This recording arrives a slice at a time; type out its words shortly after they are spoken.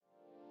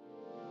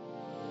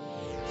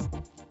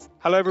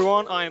Hello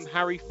everyone, I am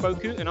Harry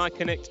Phokou and I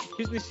connect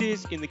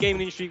businesses in the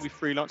gaming industry with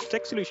freelance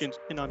tech solutions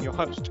and I'm your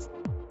host.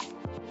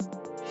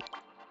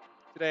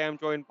 Today I'm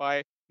joined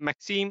by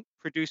Maxim,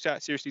 producer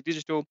at Seriously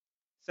Digital,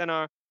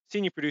 Senar,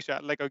 senior producer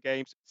at Lego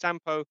Games,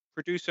 Sampo,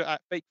 producer at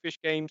FakeFish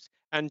Games,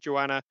 and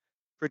Joanna,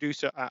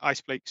 producer at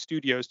Iceflake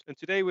Studios. And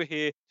today we're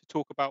here to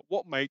talk about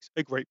what makes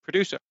a great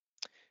producer.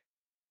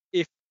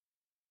 If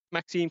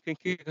Maxim can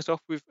kick us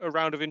off with a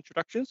round of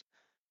introductions,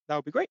 that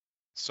would be great.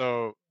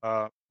 So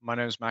my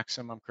name is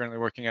Maxim. I'm currently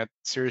working at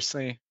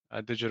Seriously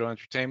Digital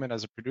Entertainment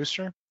as a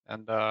producer,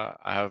 and I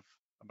have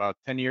about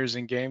 10 years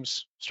in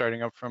games,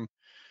 starting up from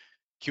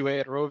QA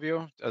at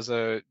Rovio as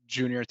a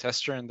junior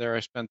tester, and there I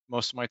spent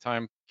most of my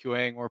time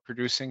QAing or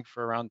producing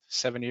for around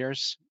 7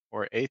 years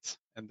or 8,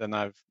 and then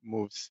I've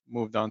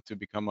moved on to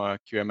become a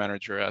QA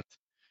manager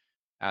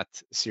at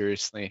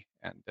Seriously,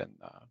 and then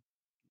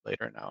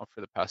later now for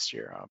the past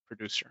year,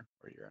 producer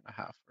or year and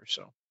a half or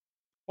so.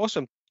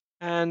 Awesome.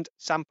 And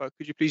Sampo,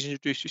 could you please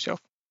introduce yourself?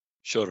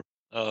 Sure.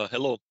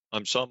 Hello,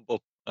 I'm Sampo,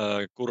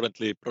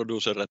 currently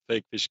producer at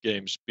FakeFish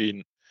Games.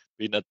 Been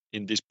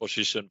in this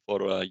position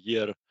for a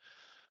year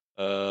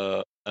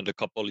and a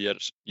couple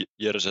years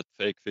at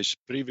FakeFish.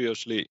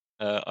 Previously,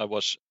 I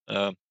was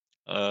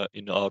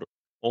in our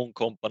own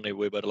company.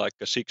 We were like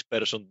a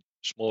 6-person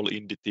small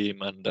indie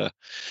team and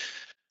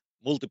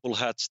multiple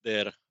hats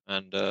there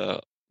and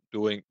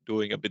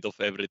doing a bit of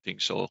everything.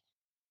 So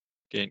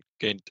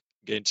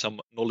gained some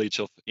knowledge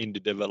of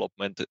indie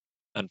development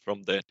and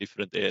from the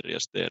different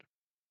areas there.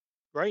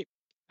 Great.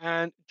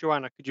 And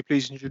Joanna, could you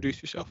please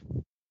introduce yourself?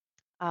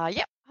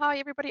 Yeah. Hi,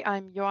 everybody.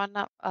 I'm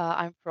Joanna.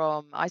 I'm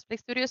from Iceflake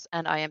Studios,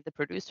 and I am the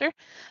producer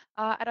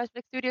at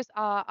Iceflake Studios.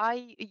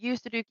 I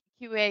used to do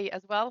QA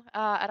as well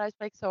at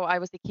Iceflake, so I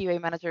was the QA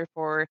manager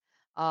for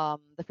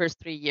the first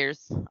 3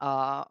 years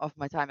of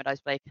my time at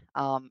Iceflake,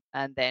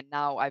 and then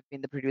now I've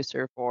been the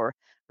producer for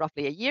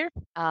roughly a year.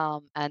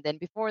 And then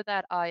before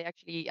that, I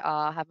actually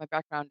have my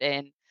background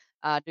in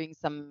doing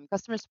some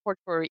customer support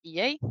for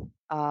EA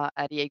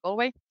at EA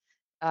Galway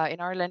in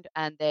Ireland,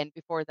 and then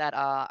before that,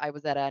 I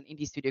was at an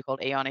indie studio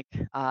called Aonic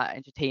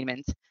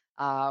Entertainment,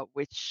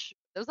 which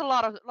there was a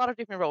lot of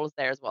different roles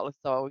there as well.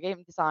 So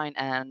game design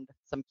and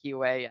some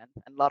QA and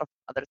a lot of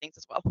other things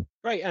as well.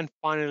 Great. And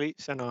finally,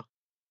 Senar.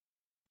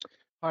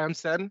 Hi, I'm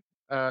Sen,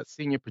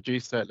 senior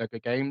producer at Lego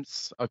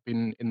Games. I've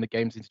been in the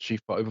games industry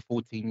for over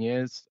 14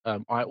 years.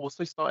 I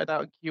also started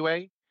out in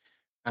QA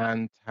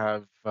and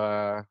have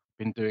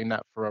been doing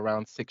that for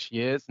around 6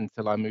 years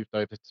until I moved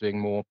over to doing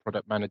more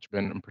product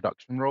management and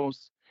production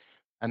roles.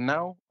 And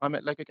now I'm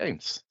at Lego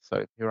Games.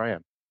 So here I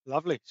am.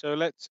 Lovely. So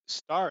let's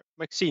start.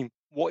 Maxime,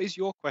 what is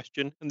your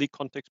question and the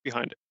context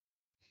behind it?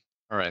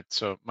 All right.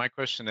 So my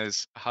question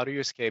is, how do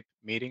you escape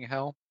meeting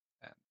hell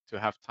and to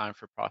have time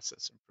for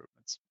process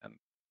improvements? And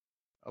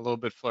a little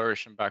bit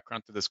flourish and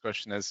background to this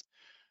question is,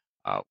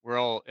 we're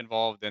all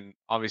involved in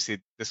obviously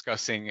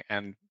discussing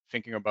and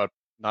thinking about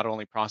not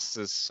only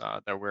processes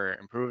that we're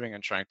improving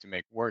and trying to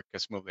make work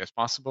as smoothly as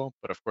possible,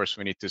 but of course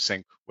we need to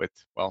sync with,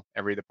 well,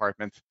 every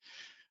department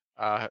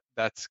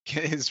that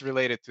is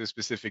related to a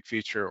specific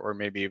feature or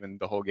maybe even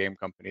the whole game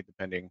company,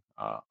 depending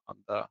on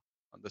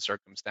the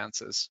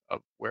circumstances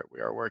of where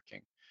we are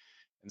working.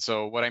 And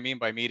so what I mean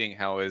by meeting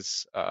hell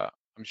is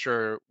I'm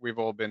sure we've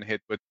all been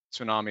hit with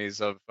tsunamis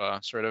of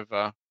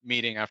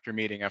meeting after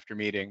meeting after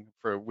meeting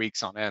for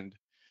weeks on end.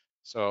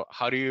 So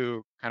how do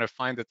you kind of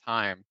find the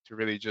time to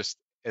really just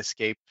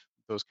escape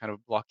those kind of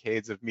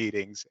blockades of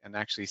meetings and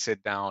actually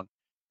sit down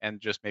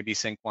and just maybe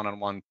sync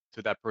one-on-one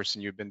to that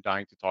person you've been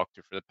dying to talk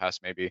to for the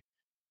past maybe,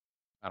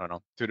 I don't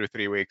know, 2 to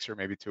 3 weeks or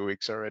maybe 2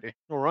 weeks already?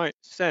 All right.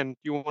 Sen, do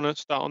you want to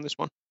start on this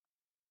one?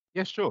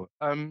 Yeah, sure.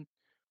 I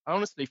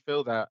honestly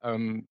feel that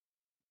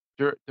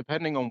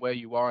depending on where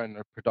you are in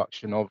the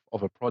production of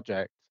a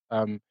project,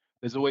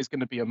 there's always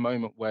going to be a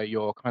moment where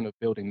you're kind of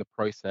building the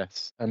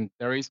process, and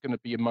there is going to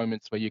be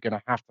moments where you're going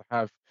to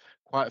have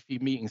quite a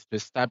few meetings to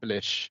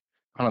establish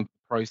kind of the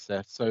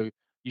process. So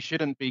you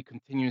shouldn't be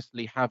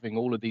continuously having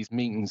all of these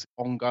meetings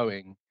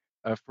ongoing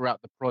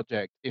throughout the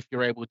project if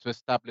you're able to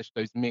establish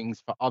those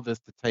meetings for others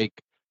to take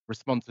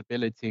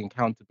responsibility and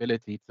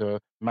accountability to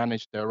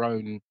manage their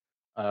own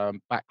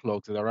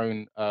backlogs of their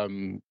own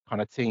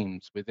kind of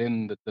teams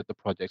within the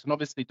projects. And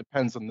obviously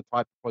depends on the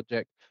type of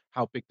project,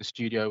 how big the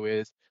studio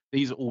is.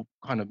 These are all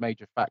kind of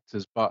major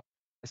factors, but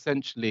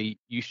essentially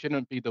you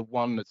shouldn't be the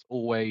one that's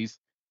always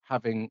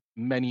having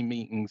many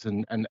meetings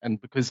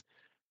and because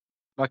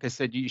like I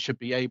said, you should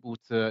be able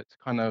to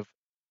kind of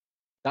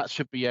that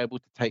should be able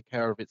to take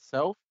care of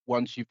itself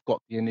once you've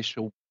got the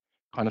initial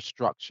kind of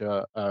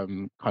structure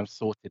kind of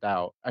sorted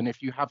out. And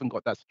if you haven't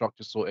got that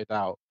structure sorted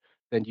out,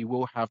 then you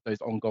will have those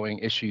ongoing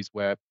issues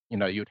where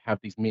you'd have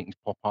these meetings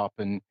pop up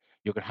and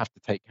you're going to have to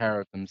take care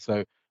of them.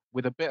 So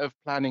with a bit of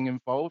planning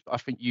involved, I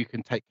think you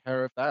can take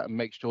care of that and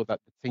make sure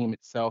that the team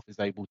itself is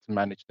able to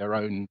manage their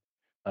own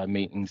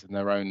meetings and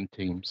their own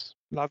teams.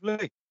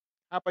 Lovely.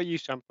 How about you,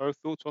 Sampo?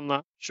 Thoughts on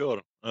that?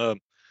 Sure.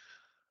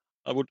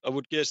 I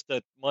would guess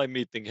that my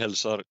meeting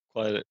hells are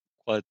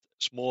quite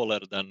smaller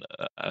than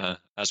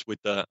as with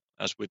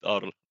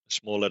our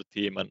smaller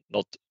team, and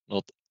not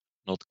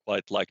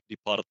quite like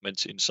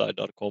departments inside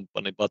our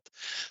company, but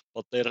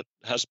there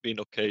has been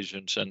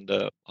occasions,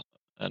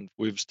 and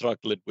we've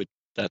struggled with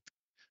that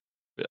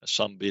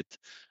some bit.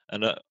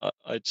 And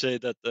I'd say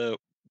that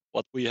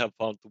what we have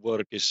found to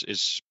work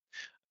is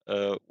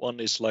one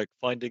is like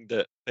finding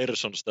the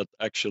persons that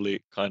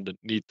actually kind of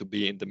need to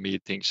be in the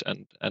meetings,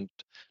 and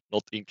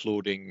not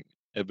including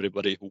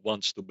everybody who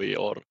wants to be,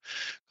 or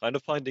kind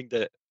of finding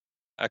the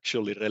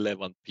actually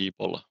relevant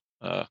people,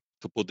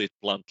 to put it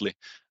bluntly,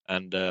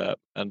 and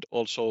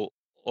also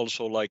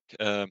like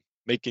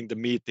making the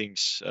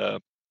meetings,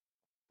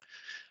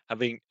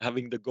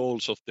 having the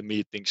goals of the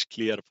meetings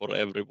clear for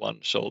everyone,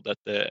 so that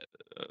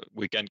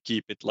we can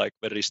keep it like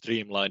very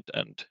streamlined,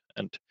 and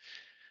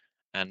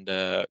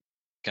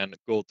can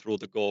go through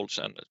the goals,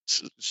 and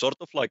it's sort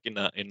of like in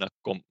a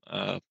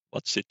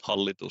what's it,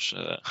 hallitus,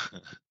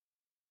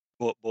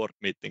 board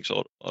meetings,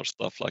 or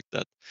stuff like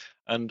that,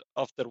 and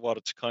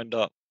afterwards kind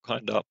of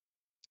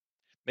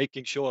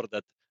making sure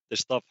that the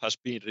stuff has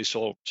been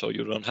resolved, so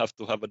you don't have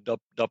to have a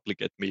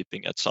duplicate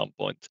meeting at some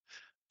point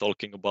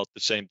talking about the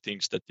same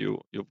things that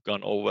you've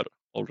gone over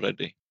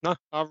already. No,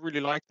 I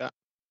really like that.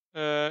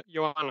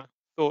 Joanna,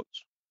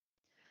 thoughts?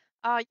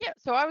 Yeah,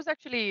 so I was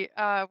actually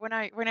when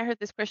I heard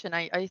this question,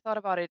 I thought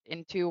about it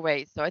in two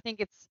ways. So I think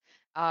it's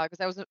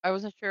because I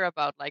wasn't sure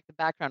about like the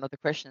background of the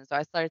question. So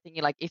I started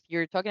thinking like if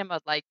you're talking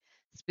about like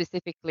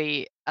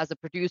specifically as a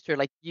producer,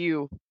 like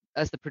you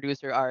as the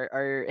producer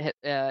are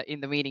in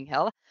the meeting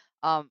hell.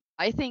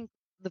 I think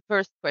the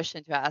first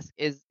question to ask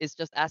is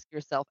just ask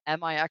yourself,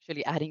 am I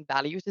actually adding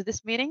value to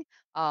this meeting?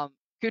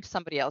 Could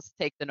somebody else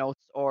take the notes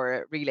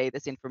or relay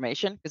this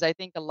information? Because I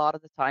think a lot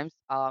of the times,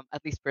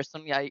 at least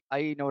personally,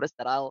 I notice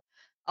that I'll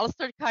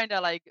start kind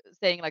of like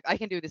saying like I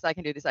can do this, I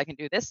can do this, I can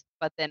do this,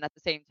 but then at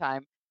the same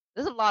time,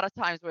 there's a lot of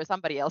times where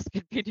somebody else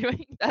could be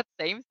doing that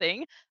same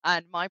thing,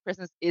 and my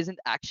presence isn't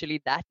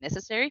actually that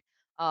necessary.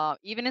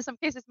 Even in some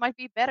cases, it might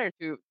be better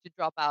to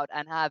drop out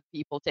and have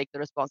people take the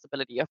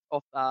responsibility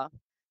of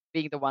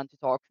being the one to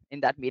talk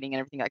in that meeting and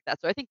everything like that.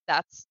 So I think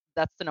that's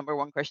the number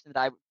one question that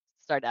I would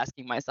start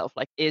asking myself,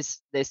 like, is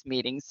this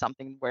meeting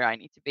something where I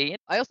need to be in?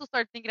 I also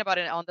start thinking about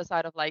it on the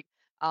side of like,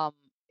 um,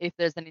 if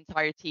there's an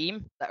entire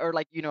team or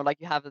like like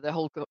you have the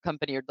whole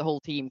company or the whole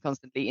team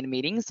constantly in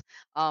meetings,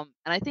 and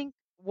I think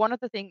one of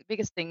the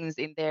biggest things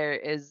in there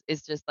is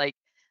just like,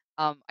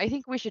 I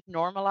think we should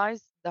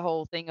normalize the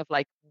whole thing of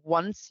like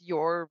once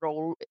your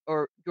role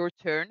or your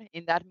turn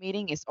in that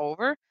meeting is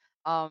over,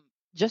 um,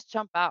 just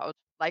jump out.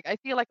 Like I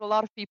feel like a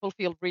lot of people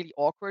feel really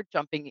awkward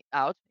jumping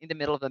out in the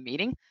middle of a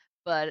meeting,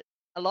 but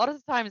a lot of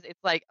the times it's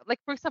like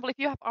for example, if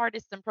you have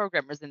artists and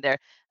programmers in there,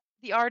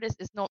 the artist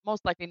is not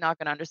most likely not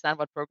going to understand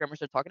what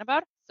programmers are talking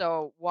about.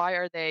 So why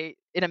are they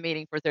in a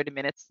meeting for 30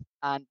 minutes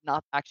and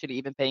not actually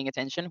even paying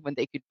attention when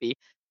they could be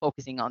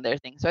focusing on their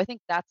thing? So I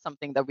think that's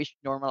something that we should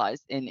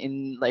normalize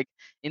in like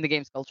in the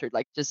games culture.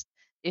 Like just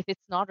if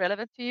it's not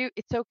relevant to you,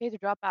 it's okay to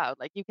drop out.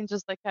 Like you can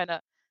just like kind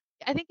of,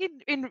 I think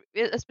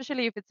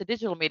especially if it's a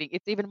digital meeting,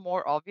 it's even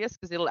more obvious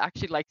because it'll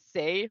actually like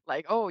say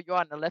like, oh,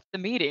 Joanna left the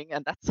meeting,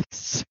 and that's like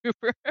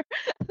super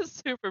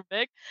super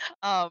big.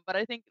 But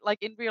I think like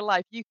in real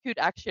life, you could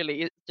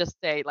actually just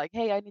say like,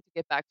 hey, I need to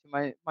get back to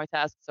my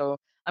task, so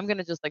I'm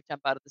gonna just like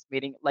jump out of this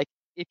meeting. Like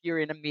if you're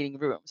in a meeting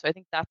room, so I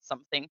think that's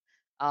something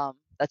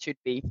that should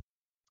be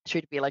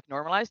like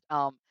normalized.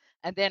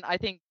 And then I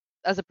think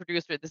as a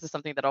producer, this is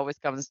something that always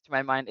comes to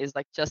my mind is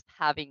like just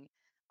having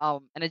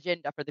an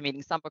agenda for the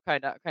meeting. Sampo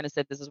kind of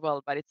said this as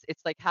well, but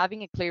it's like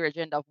having a clear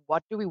agenda of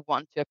what do we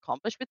want to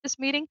accomplish with this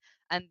meeting,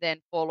 and then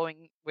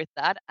following with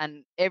that.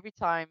 And every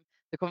time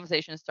the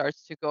conversation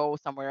starts to go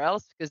somewhere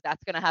else, because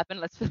that's gonna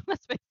happen. Let's face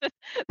it,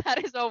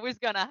 that is always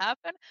gonna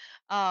happen.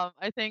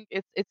 I think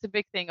it's a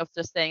big thing of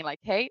just saying like,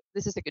 hey,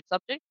 this is a good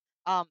subject.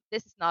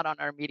 This is not on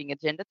our meeting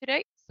agenda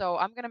today, so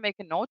I'm gonna make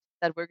a note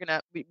that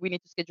we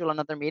need to schedule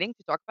another meeting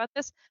to talk about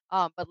this.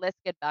 But let's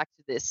get back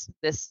to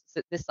this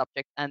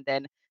subject, and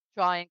then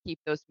try and keep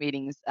those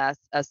meetings as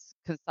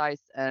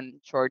concise and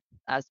short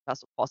as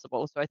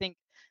possible. So I think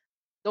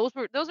those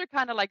are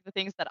kind of like the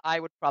things that I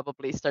would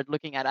probably start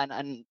looking at,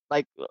 and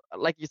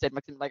like you said,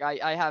 Maxim, like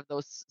I have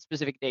those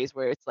specific days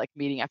where it's like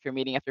meeting after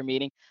meeting after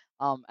meeting,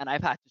 and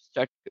I've had to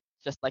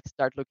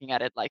start looking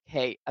at it like,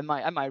 hey, am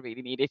I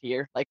really needed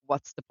here? Like,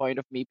 what's the point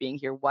of me being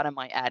here? What am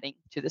I adding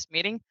to this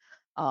meeting?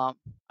 Um,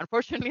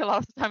 Unfortunately, a lot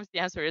of the times the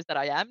answer is that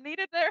I am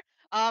needed there.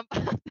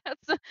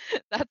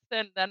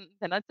 Then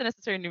that's a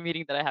necessary new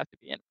meeting that I have to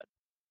be in.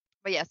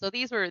 But yeah, so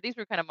these were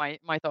kind of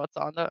my thoughts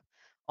on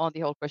the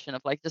whole question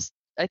of like just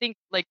I think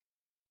like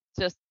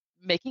just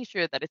making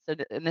sure that it's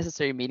a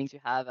necessary meeting to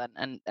have,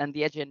 and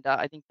the agenda.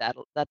 I think that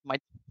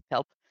might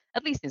help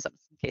at least in some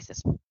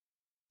cases.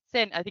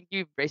 Sen, I think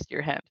you've raised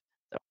your hand.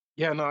 So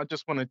Yeah, no, I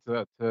just wanted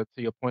to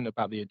your point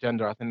about the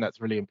agenda. I think that's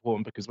really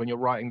important because when you're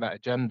writing that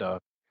agenda,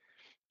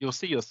 you'll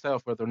see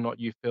yourself whether or not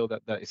you feel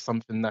that that is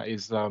something that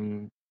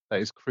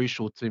is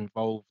crucial to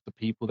involve the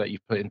people that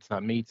you've put into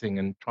that meeting,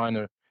 and trying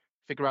to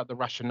figure out the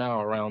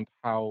rationale around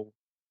how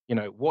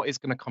what is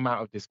going to come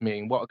out of this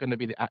meeting? What are going to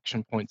be the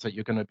action points that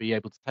you're going to be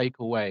able to take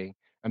away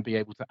and be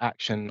able to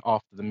action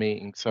after the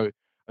meeting? So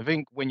I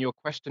think when you're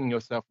questioning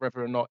yourself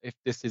whether or not if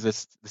this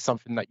is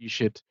something that you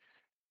should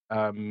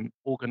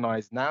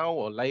organize now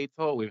or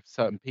later with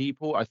certain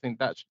people, I think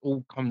that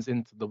all comes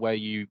into the way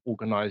you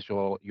organize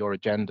your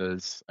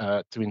agendas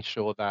to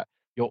ensure that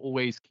you're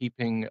always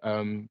keeping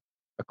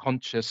a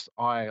conscious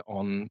eye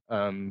on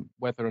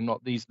whether or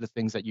not these are the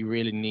things that you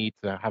really need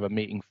to have a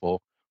meeting for,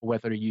 or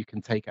whether you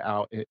can take it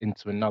out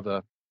into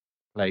another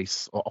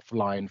place or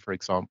offline, for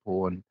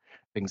example, and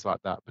things like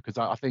that. Because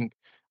I think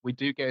we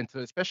do get into,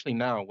 especially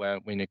now where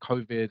we're in a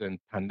COVID and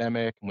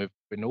pandemic, and we've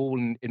been all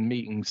in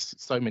meetings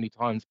so many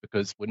times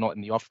because we're not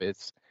in the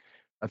office.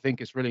 I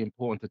think it's really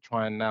important to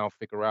try and now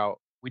figure out.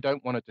 We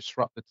don't want to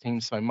disrupt the team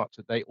so much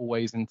that they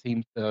always in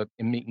teams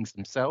in meetings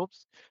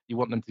themselves. You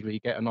want them to be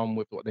getting on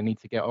with what they need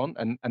to get on,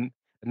 and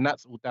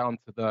that's all down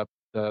to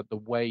the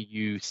way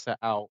you set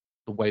out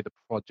the way the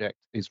project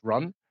is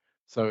run.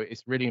 So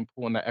it's really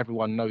important that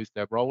everyone knows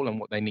their role and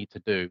what they need to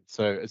do.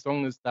 So as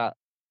long as that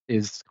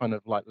is kind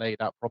of like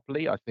laid out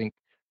properly, I think,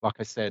 like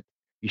I said,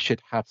 you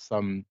should have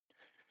some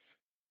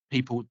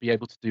people be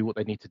able to do what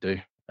they need to do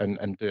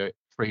and do it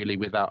freely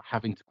without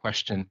having to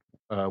question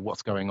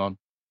what's going on.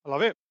 I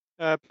love it.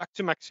 Back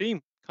to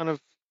Maxime. Kind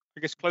of, I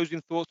guess,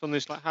 closing thoughts on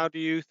this. Like, how do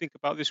you think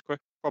about this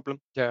problem?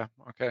 Yeah.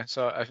 Okay.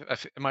 So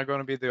am I going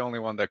to be the only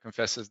one that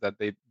confesses that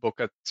they book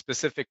a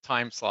specific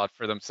time slot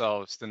for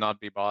themselves to not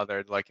be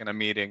bothered, like in a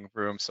meeting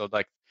room? So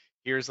like,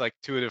 here's like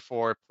 2 to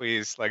 4,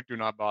 please, like, do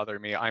not bother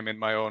me. I'm in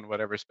my own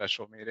whatever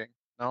special meeting.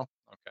 No?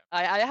 Okay.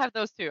 I have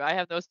those too. I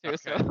have those too.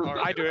 Okay. So All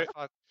right. I do it.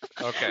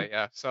 Okay.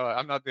 Yeah. So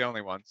I'm not the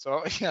only one.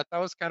 So yeah, that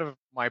was kind of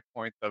my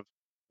point of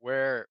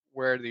where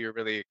do you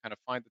really kind of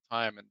find the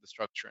time and the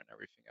structure and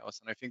everything else.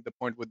 And I think the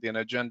point with the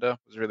agenda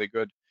was really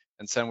good.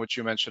 And Sen, what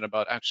you mentioned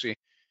about actually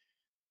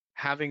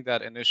having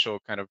that initial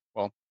kind of,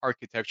 well,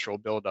 architectural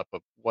buildup of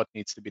what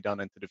needs to be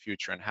done into the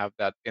future and have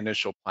that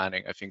initial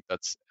planning, I think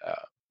that's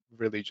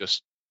really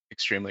just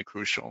extremely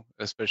crucial,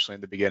 especially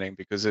in the beginning,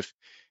 because if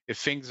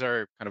things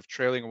are kind of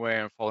trailing away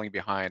and falling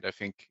behind, I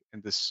think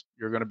in this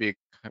you're going to be,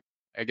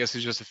 I guess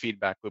it's just a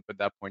feedback loop at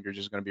that point. You're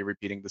just going to be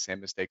repeating the same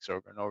mistakes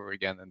over and over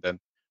again. And then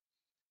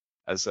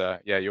as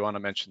yeah, Joanna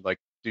mentioned, like,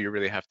 do you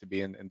really have to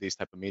be in these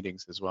type of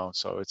meetings as well?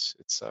 So it's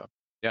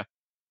yeah,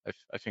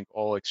 I think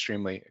all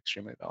extremely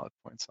valid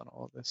points on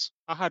all of this.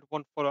 I had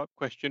one follow-up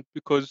question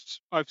because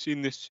I've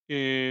seen this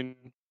in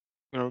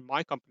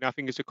my company. I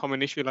think it's a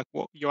common issue, like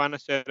what Joanna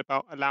said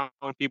about allowing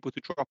people to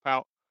drop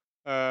out,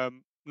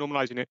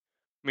 normalizing it.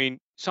 I mean,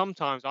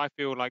 sometimes I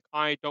feel like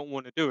I don't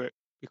want to do it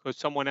because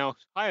someone else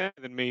higher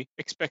than me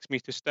expects me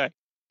to stay.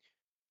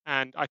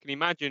 And I can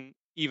imagine,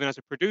 even as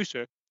a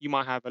producer, you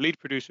might have a lead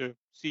producer,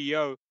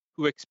 CEO,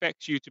 who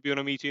expects you to be on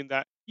a meeting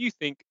that you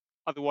think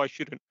otherwise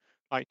shouldn't.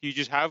 Like, do you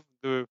just have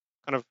the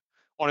kind of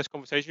honest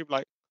conversation,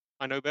 like,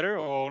 I know better,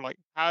 or like,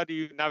 how do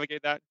you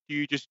navigate that? Do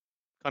you just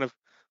kind of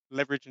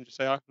leverage and just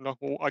say, no,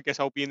 well, I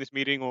guess I'll be in this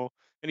meeting, or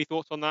any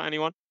thoughts on that,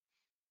 anyone?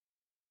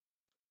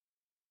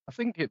 I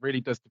think it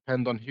really does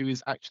depend on who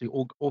is actually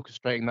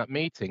orchestrating that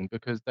meeting,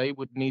 because they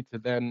would need to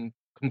then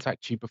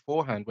contact you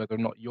beforehand whether or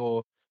not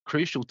you're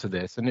crucial to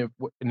this. And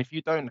if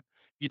you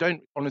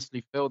don't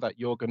honestly feel that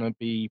you're going to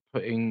be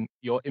putting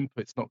your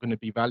input's not going to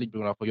be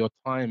valuable enough, or your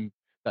time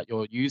that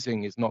you're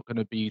using is not going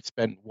to be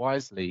spent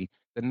wisely,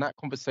 then that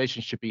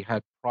conversation should be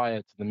had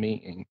prior to the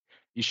meeting.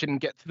 You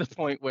shouldn't get to the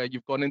point where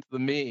you've gone into the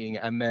meeting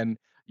and then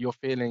you're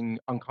feeling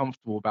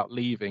uncomfortable about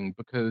leaving,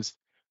 because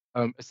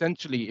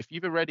essentially, if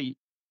you've already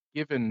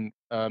given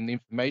the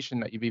information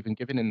that you've even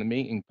given in the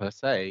meeting per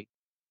se,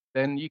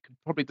 then you could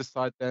probably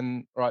decide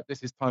then, right,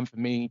 this is time for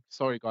me.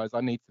 Sorry, guys,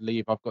 I need to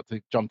leave. I've got to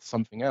jump to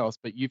something else.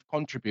 But you've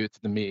contributed to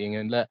the meeting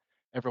and let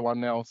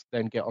everyone else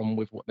then get on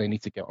with what they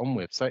need to get on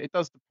with. So it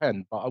does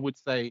depend. But I would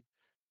say,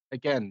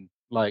 again,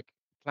 like,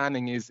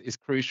 planning is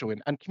crucial,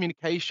 and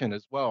communication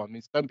as well. I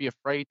mean, don't be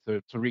afraid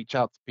to reach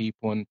out to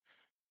people and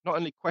not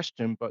only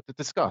question, but to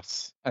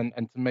discuss and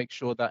to make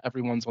sure that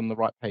everyone's on the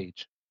right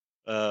page.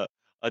 I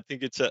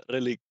think it's a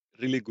really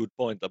good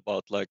point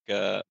about like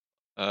uh,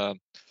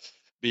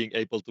 being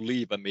able to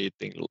leave a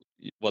meeting.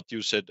 What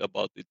you said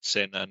about it,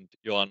 Sen and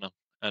Joanna.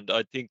 And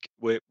I think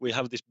we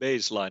have this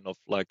baseline of,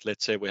 like,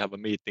 let's say we have a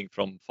meeting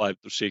from 5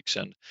 to 6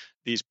 and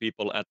these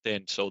people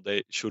attend, so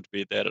they should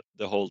be there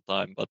the whole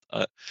time. But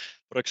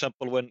for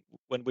example,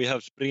 when we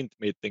have sprint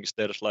meetings,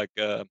 there's like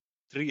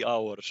 3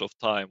 hours of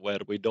time where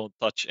we don't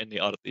touch any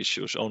art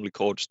issues, only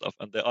code stuff,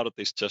 and the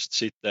artists just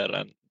sit there,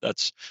 and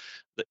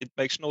it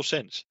makes no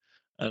sense.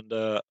 And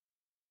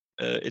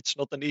it's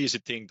not an easy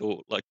thing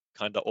to, like,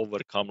 kind of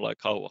overcome. Like,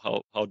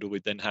 how do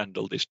we then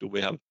handle this? Do we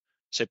have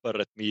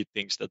separate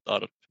meetings that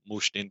are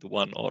mushed into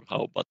one, or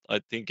how? But I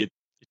think it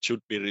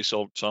should be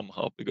resolved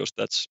somehow, because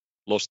that's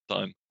lost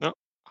time. No,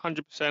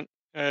 100%.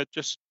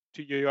 Just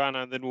to you,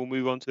 Joanna, and then we'll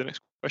move on to the next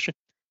question.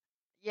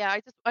 yeah,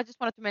 I just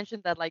wanted to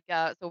mention that, like,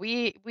 so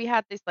we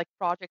had this like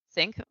project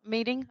sync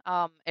meeting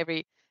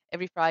every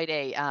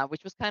Friday,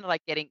 which was kind of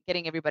like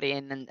getting everybody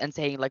in and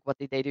saying like what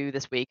did they do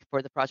this week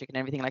for the project and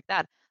everything like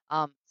that.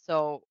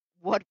 So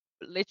what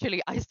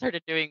literally I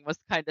started doing was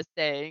kind of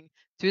saying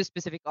to a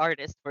specific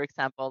artist, for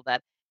example,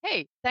 that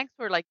hey, thanks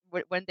for like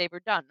when they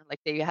were done, like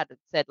they had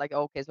said like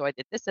okay, so I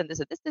did this and this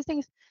and this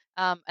things,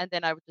 and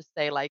then I would just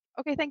say like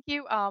okay, thank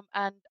you,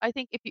 and I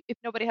think if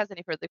nobody has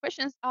any further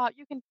questions,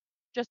 you can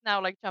just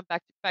now like jump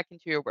back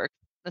into your work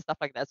and stuff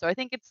like that. So I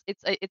think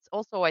it's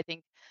also I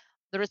think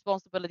the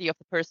responsibility of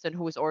the person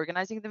who is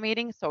organizing the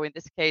meeting. So in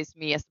this case,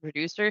 me as the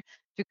producer,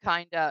 to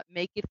kind of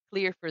make it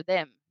clear for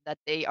them that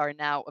they are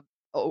now,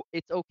 oh,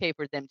 it's okay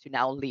for them to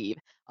now leave.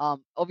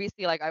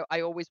 Obviously, like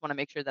I always want to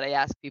make sure that I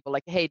ask people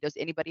like, hey, does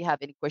anybody have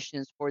any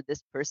questions for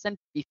this person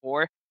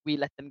before we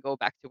let them go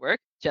back to work?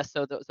 Just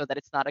so that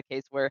it's not a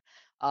case where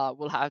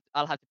I'll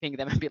have to ping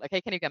them and be like,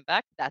 hey, can you come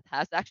back? That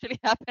has actually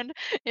happened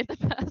in the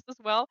past as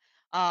well.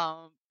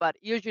 But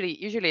usually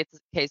it's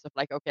a case of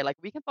like, okay, like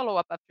we can follow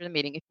up after the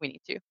meeting if we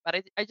need to.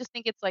 But I just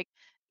think it's like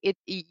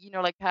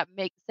like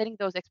make setting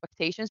those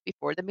expectations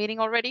before the meeting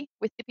already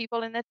with the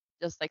people in it.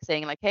 Just like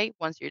saying like, hey,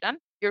 once you're done,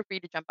 you're free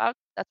to jump out.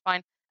 That's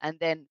fine. And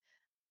then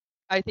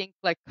I think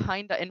like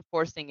kind of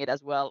enforcing it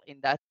as well in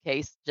that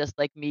case, just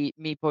like me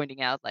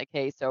pointing out like,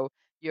 hey, so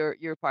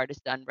your part is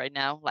done right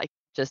now. Like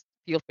just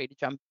feel free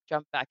to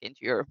jump back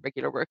into your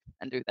regular work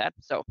and do that.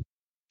 So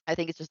I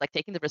think it's just like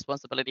taking the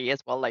responsibility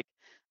as well, like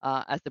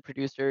as the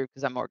producer,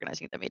 because I'm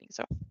organizing the meeting.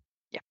 So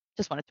yeah,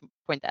 just wanted to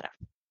point that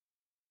out.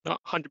 No,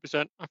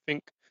 100%. I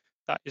think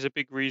that is a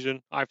big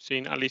reason I've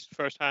seen, at least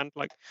firsthand,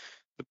 like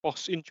the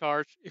boss in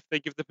charge, if they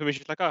give the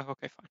permission, it's like, oh,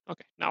 okay, fine.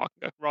 Okay, now I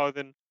can go, rather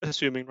than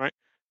assuming, right?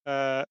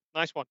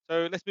 Nice one.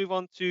 So let's move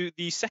on to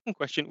the second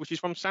question, which is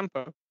from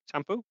Sampo.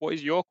 Sampo, what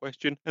is your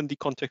question and the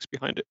context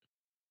behind it?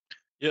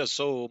 Yeah,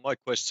 so my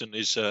question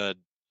is, do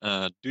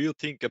you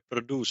think a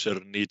producer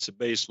needs a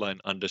baseline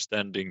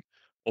understanding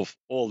of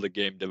all the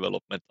game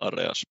development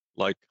areas,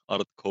 like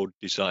art, code,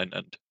 design,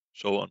 and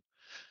so on?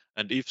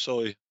 And if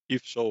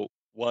so,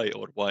 why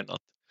or why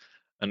not?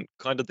 And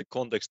kind of the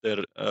context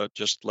there,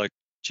 just like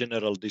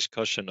general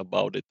discussion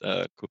about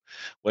it.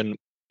 When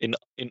in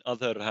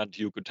other hand,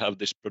 you could have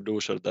this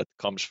producer that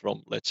comes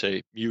from, let's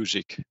say,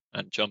 music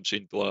and jumps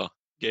into a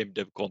game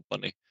dev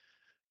company.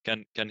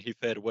 Can he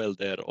fare well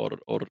there, or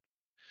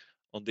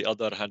on the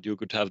other hand, you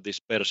could have this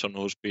person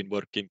who's been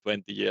working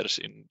 20 years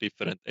in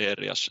different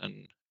areas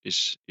and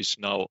is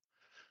now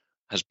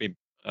has been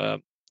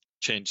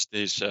changed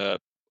his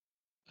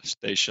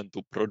station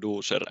to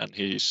producer, and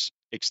his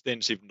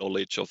extensive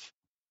knowledge of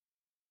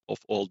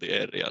all the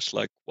areas.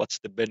 Like, what's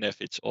the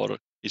benefits, or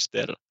is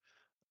there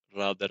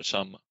rather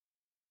some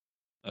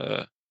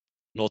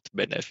not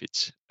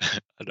benefits?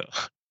 I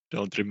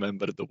don't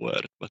remember the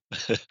word, but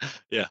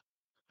yeah.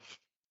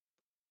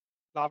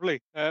 Lovely.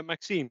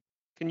 Maxime,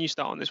 can you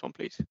start on this one,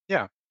 please?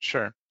 Yeah,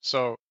 sure.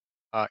 So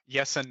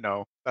yes and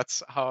no.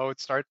 That's how I would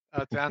start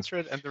to answer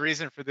it. And the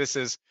reason for this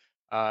is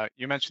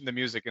you mentioned the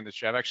music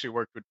industry. I've actually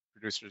worked with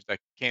producers that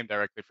came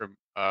directly from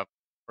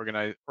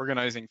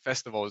organizing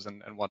festivals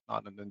and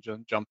whatnot, and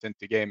then jumped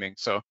into gaming.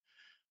 So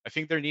I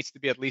think there needs to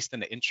be at least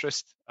an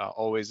interest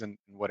always in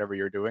whatever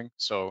you're doing.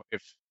 So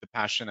if the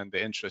passion and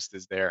the interest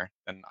is there,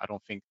 then I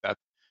don't think that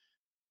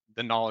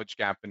the knowledge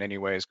gap in any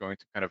way is going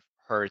to kind of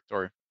hurt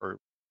or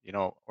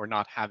or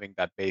not having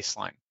that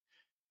baseline.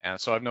 And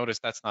so I've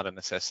noticed that's not a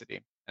necessity.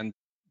 And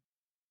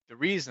the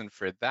reason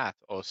for that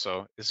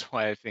also is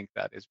why I think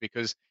that is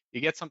because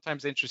you get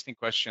sometimes interesting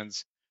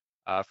questions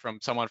from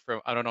someone from,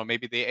 I don't know,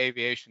 maybe the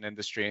aviation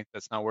industry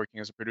that's now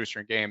working as a producer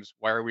in games.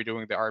 Why are we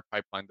doing the art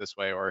pipeline this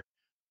way? Or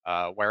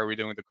why are we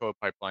doing the code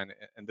pipeline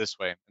in this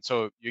way? And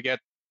so you get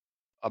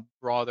a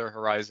broader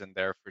horizon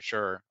there for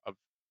sure of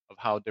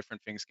how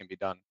different things can be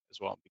done as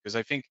well. Because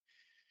I think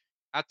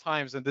at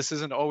times, and this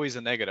isn't always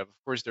a negative, of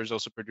course, there's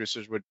also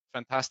producers with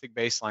fantastic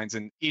baselines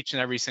in each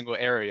and every single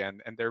area,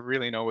 and they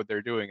really know what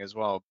they're doing as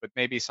well. But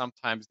maybe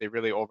sometimes they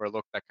really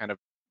overlook that kind of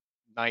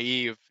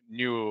naive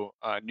new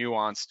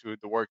nuance to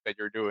the work that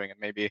you're doing, and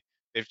maybe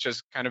they've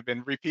just kind of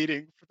been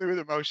repeating through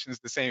the motions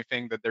the same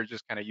thing that they're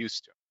just kind of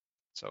used to.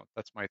 So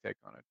that's my take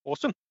on it.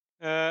 Awesome.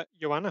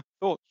 Joanna,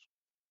 thoughts?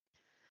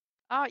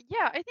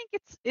 Yeah, I think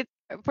it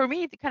for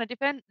me it kind of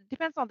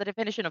depends on the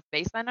definition of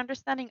baseline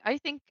understanding. I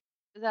think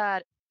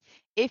that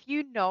if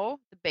you know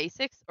the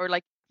basics, or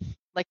like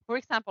for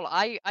example,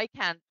 I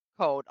can't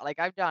code. Like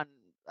I've done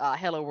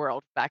Hello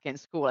World back in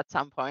school at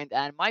some point,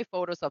 and my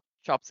Photoshop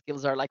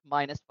skills are like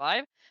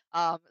 -5.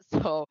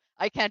 So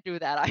I can't do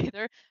that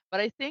either. But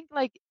I think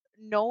like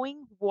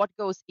knowing what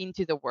goes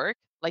into the work,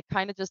 like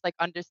kind of just like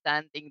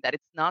understanding that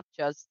it's not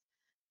just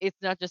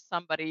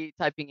somebody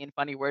typing in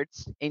funny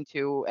words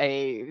into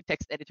a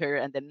text editor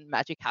and then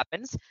magic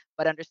happens,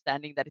 but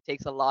understanding that it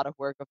takes a lot of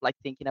work of like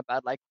thinking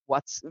about like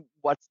what's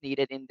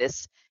needed in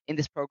this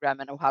program,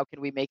 and how can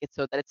we make it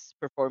so that it's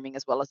performing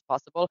as well as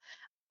possible.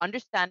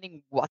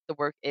 Understanding what the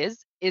work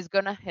is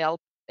going to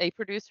help a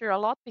producer a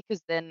lot,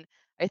 because then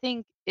I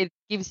think it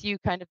gives you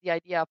kind of the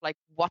idea of like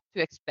what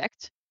to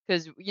expect,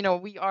 because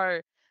we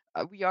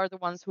are the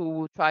ones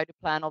who try to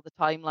plan all the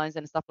timelines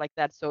and stuff like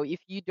that. So if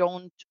you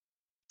don't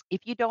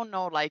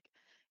know, like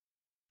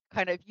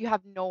kind of you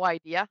have no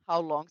idea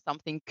how long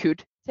something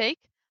could take,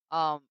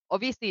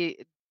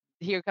 Obviously,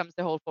 here comes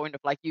the whole point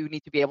of like you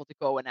need to be able to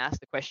go and ask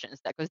the questions,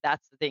 because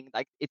that's the thing.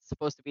 Like it's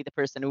supposed to be the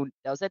person who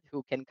does it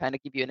who can kind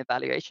of give you an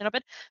evaluation of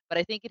it. But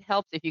I think it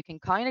helps if you can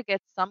kind of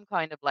get some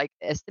kind of like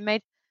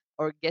estimate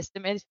or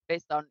guesstimate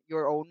based on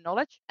your own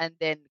knowledge, and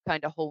then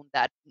kind of hone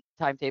that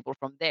timetable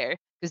from there,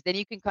 because then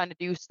you can kind of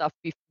do stuff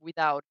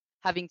without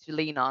having to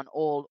lean on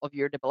all of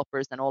your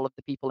developers and all of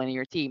the people in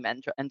your team,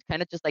 and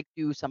kind of just like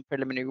do some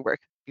preliminary work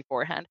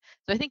beforehand.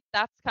 So I think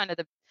that's kind of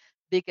the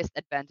biggest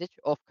advantage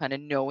of kind of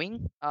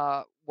knowing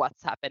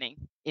what's happening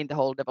in the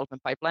whole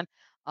development pipeline.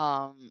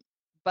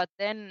 But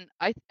then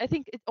I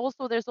think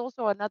there's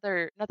also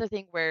another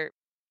thing where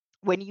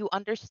when you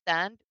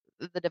understand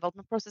the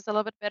development process a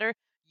little bit better,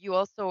 you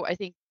also, I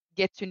think,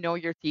 get to know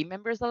your team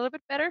members a little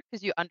bit better,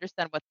 because you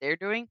understand what they're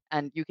doing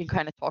and you can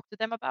kind of talk to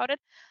them about it.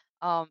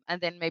 And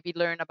then maybe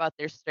learn about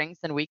their strengths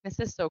and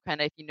weaknesses. So kind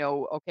of if you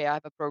know, okay, I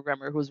have a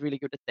programmer who's really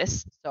good at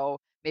this, so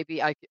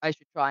maybe I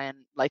should try and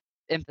like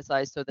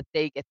emphasize so that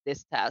they get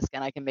this task,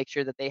 and I can make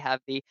sure that they have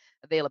the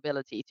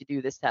availability to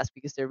do this task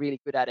because they're really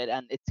good at it,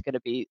 and it's going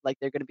to be like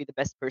they're going to be the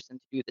best person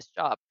to do this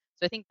job.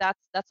 So I think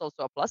that's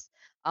also a plus.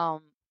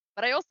 Um,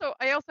 but I also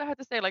have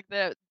to say, like,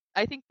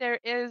 I think there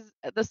is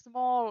the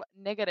small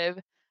negative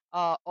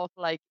of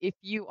like if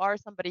you are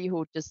somebody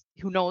who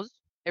knows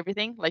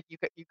everything, like you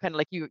kind of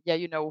like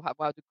you know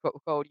how to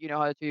code, you know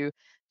how to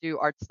do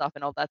art stuff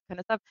and all that kind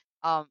of stuff.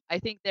 I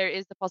think there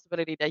is the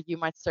possibility that you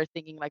might start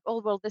thinking like,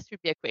 oh well, this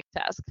should be a quick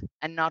task,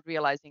 and not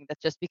realizing that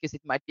just because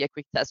it might be a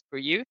quick task for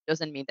you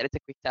doesn't mean that it's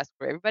a quick task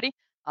for everybody.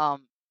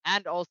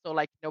 And also,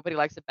 like, nobody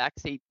likes a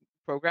backseat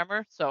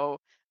programmer, so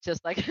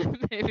just like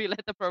maybe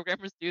let the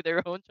programmers do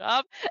their own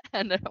job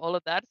and all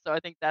of that. So I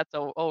think that's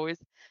always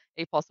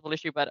a possible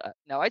issue. But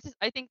no,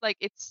 I think like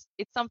it's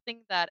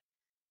something that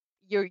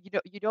you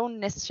don't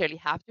necessarily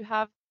have to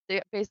have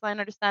the baseline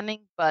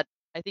understanding, but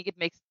I think it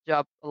makes the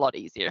job a lot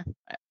easier.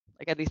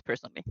 Like, at least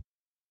personally.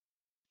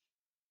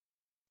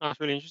 That's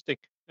really interesting.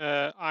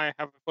 I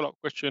have a follow-up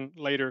question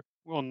later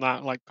on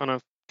that. Like, kind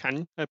of,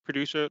 can a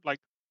producer like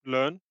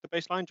learn the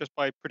baseline just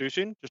by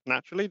producing, just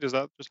naturally? Does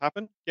that just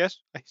happen? Yes,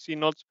 I see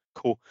nods.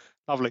 Cool,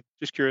 lovely.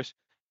 Just curious.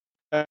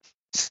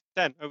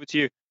 Then over to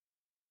you.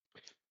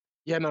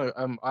 Yeah, no,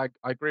 I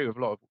agree with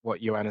a lot of what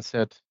Joanna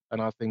said,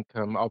 and I think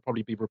I'll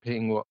probably be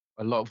repeating what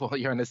a lot of what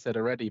Joanna said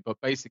already. But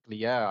basically,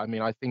 yeah, I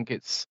mean, I think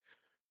it's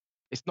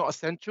not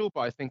essential,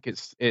 but I think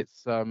it's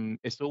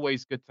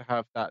always good to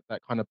have that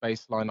kind of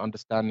baseline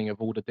understanding of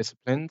all the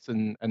disciplines,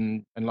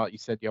 and like you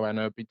said,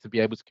 Joanna, to be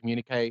able to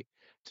communicate,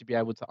 to be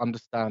able to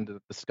understand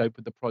the scope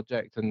of the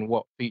project and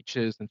what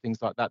features and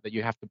things like that that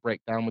you have to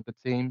break down with the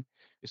team.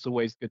 It's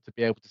always good to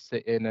be able to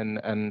sit in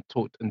and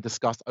talk and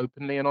discuss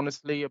openly and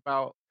honestly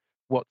about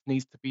what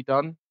needs to be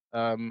done,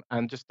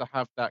 and just to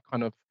have that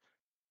kind of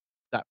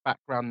that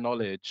background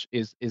knowledge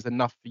is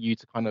enough for you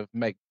to kind of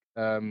make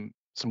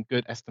some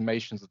good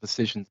estimations of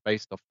decisions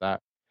based off that.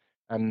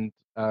 And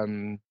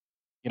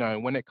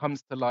when it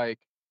comes to like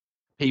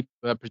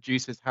people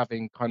producers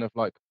having kind of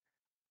like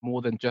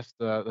more than just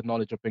the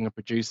knowledge of being a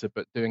producer,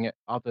 but doing it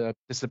other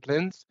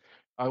disciplines,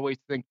 I always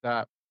think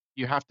that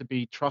you have to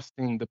be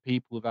trusting the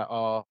people that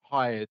are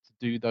hired to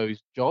do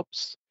those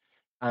jobs,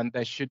 and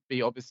there should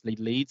be obviously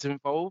leads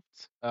involved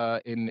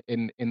in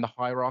the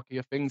hierarchy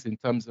of things in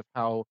terms of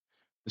how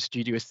the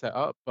studio is set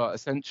up. But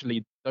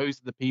essentially, those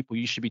are the people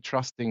you should be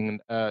trusting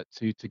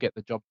to get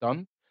the job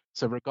done.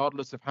 So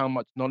regardless of how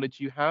much knowledge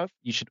you have,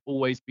 you should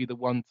always be the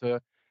one to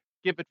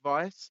give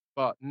advice,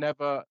 but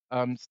never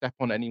step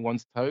on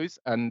anyone's toes.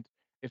 And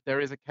if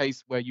there is a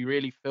case where you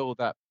really feel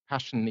that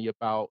passionately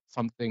about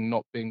something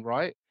not being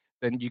right,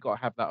 then you got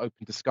to have that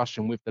open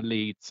discussion with the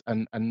leads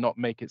and not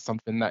make it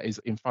something that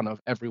is in front of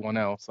everyone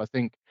else. I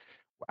think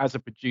as a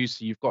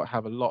producer, you've got to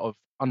have a lot of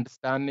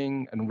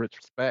understanding and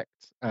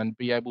respect and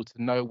be able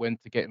to know when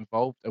to get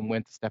involved and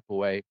when to step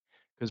away.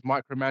 Because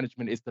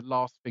micromanagement is the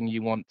last thing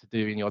you want to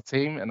do in your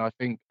team. And I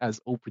think as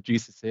all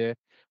producers here,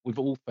 we've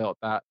all felt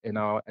that in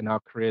our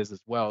careers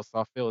as well. So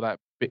I feel that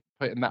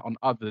putting that on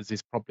others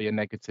is probably a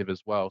negative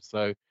as well.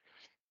 So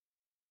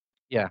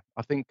yeah,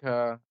 I think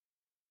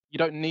you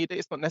don't need it.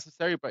 It's not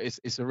necessary, but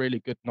it's a really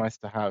good, nice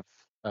to have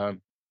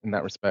in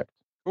that respect.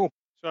 Cool.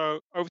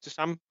 So over to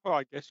Sampo,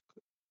 I guess.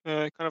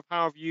 Kind of,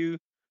 how have you?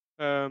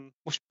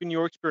 What's been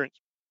your experience?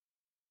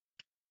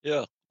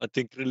 Yeah, I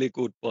think really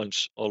good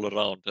points all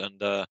around. And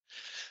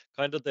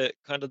kind of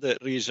the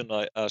reason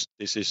I asked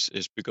this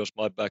is because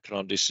my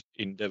background is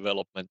in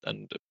development,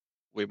 and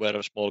we were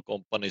a small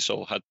company,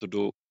 so had to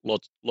do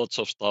lots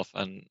of stuff,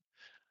 and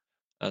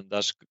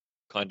that's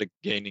kind of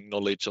gaining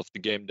knowledge of the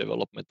game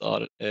development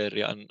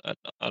area.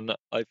 And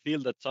I feel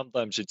that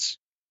sometimes it's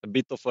a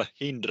bit of a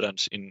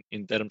hindrance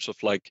in terms of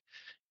like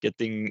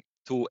getting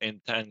too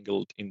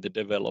entangled in the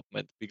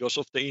development because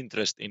of the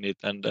interest in it,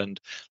 and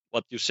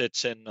what you said,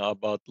 Senna,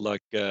 about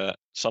like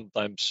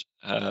sometimes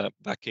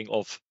backing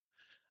off,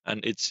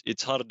 and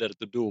it's harder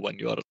to do when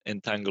you are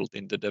entangled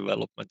in the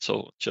development.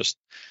 So just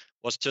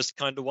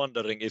kind of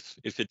wondering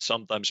if it's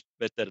sometimes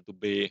better to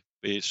be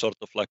sort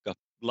of like a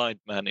blind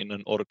man in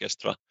an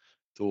orchestra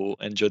to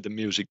enjoy the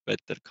music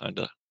better, kind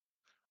of.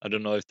 I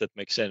don't know if that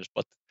makes sense,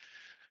 but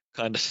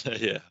kind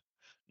of yeah,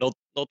 not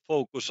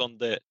focus on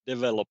the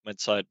development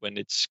side when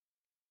it's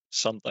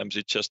sometimes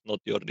it's just not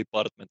your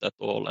department at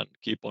all, and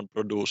keep on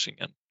producing,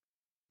 and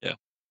yeah,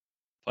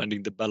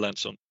 finding the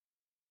balance on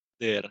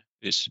there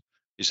is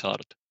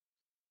hard.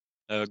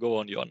 Go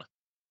on, Joanna.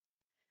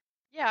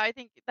 Yeah, I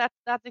think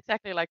that's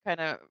exactly like kind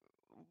of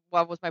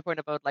what was my point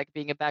about like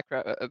being a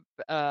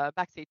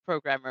backseat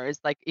programmer is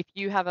like if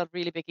you have a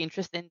really big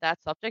interest in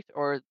that subject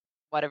or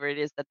whatever it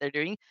is that they're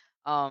doing,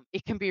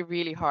 it can be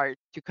really hard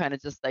to kind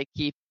of just like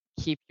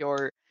keep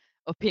your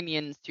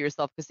opinions to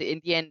yourself because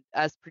in the end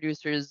as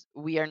producers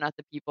we are not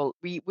the people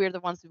we're the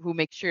ones who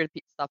make sure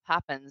stuff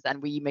happens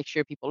and we make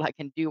sure people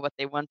can do what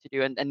they want to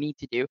do and need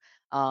to do,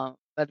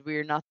 but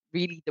we're not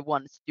really the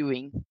ones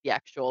doing the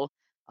actual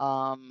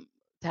um,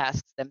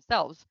 tasks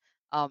themselves.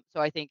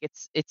 So I think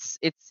it's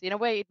in a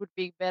way it would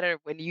be better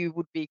when you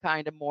would be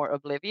kind of more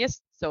oblivious.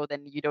 So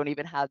then you don't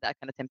even have that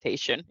kind of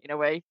temptation in a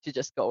way to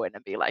just go in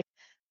and be like,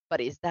 but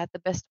is that the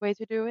best way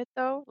to do it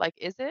though? Like,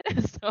 is it?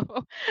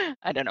 So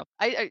I don't know.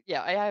 I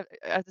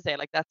have to say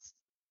like that's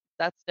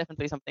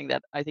definitely something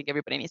that I think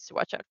everybody needs to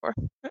watch out for.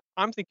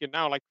 I'm thinking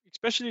now, like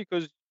especially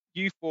because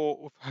you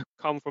four have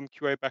come from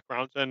QA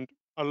backgrounds, and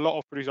a lot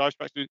of producer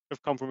artifacts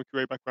have come from a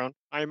QA background.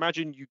 I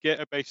imagine you get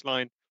a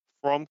baseline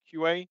from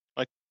QA,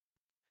 like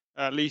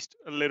at least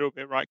a little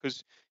bit, right?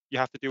 Because you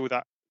have to deal with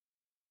that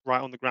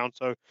right on the ground.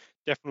 So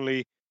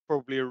definitely,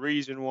 probably a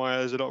reason why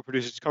there's a lot of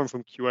producers come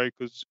from QA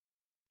because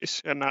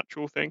it's a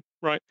natural thing,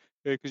 right?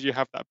 Because you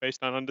have that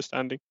baseline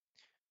understanding.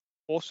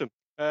 Awesome.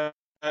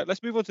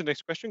 Let's move on to the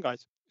next question,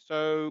 guys.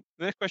 So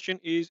the next question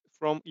is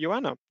from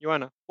Joanna.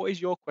 Joanna, what is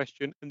your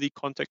question and the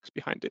context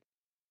behind it?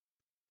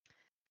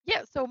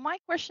 Yeah, so my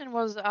question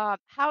was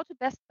how to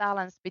best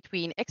balance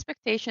between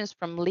expectations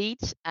from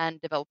leads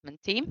and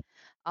development team.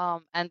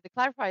 And to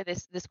clarify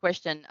this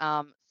question,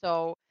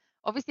 so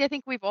obviously I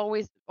think we've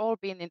always all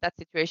been in that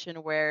situation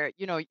where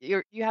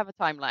you have a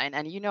timeline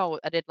and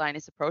a deadline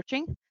is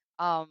approaching,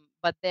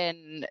 but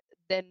then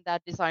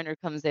that designer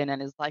comes in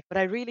and is like, but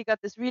I really got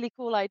this really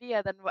cool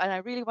idea, and I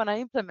really want to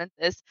implement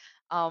this,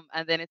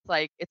 and then it's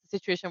like it's a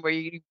situation where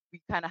you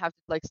kind of have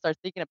to like start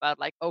thinking about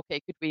like, okay,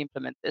 could we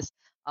implement this?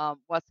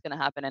 What's going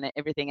to happen and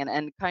everything,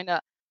 and kind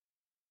of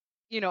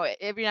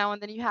every now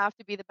and then you have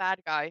to be the bad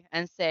guy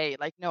and say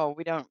like, no,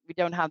 we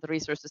don't have the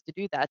resources to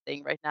do that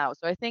thing right now.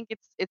 So I think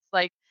it's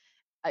like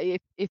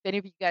if any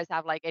of you guys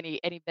have like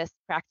any best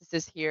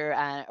practices here,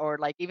 or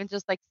like even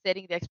just like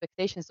setting the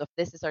expectations of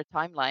this is our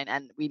timeline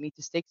and we need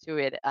to stick to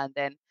it, and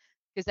then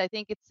because I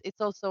think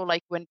it's also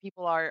like when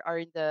people are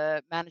in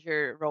the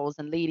manager roles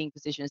and leading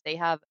positions,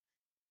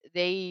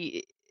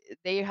 they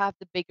they have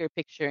the bigger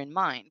picture in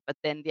mind, but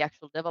then the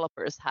actual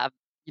developers have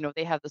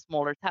they have the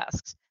smaller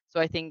tasks. So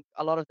I think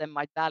a lot of them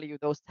might value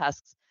those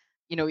tasks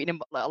in a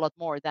lot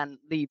more than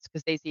leads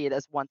because they see it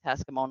as one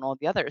task among all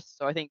the others.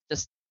 So I think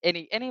just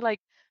any like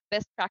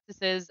best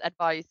practices,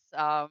 advice,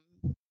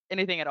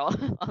 anything at all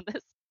on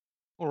this.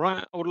 All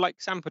right, I would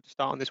like Sampo to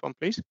start on this one,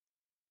 please.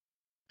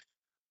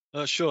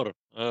 Sure.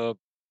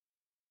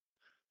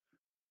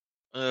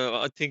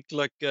 I think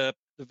like the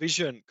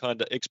vision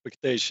kind of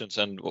expectations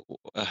and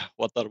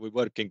what are we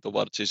working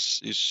towards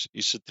is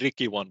a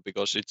tricky one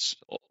because it's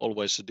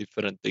always a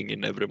different thing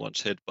in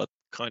everyone's head. But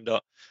kind of,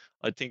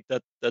 I think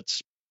that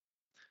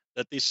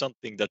is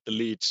something that the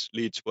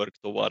leads work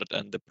toward,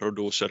 and the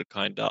producer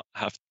kind of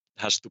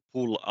has to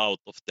pull out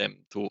of them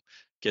to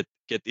get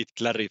it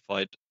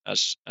clarified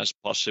as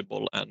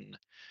possible, and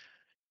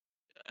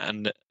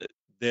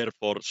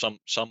therefore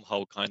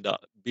somehow kind of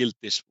build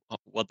this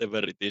whatever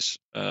it is,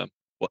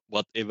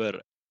 whatever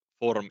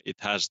form it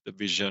has, the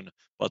vision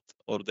but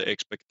or the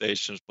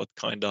expectations, but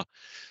kind of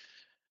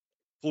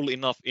pull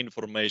enough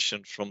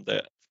information from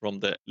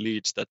the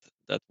leads that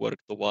work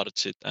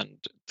towards it, and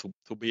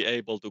to be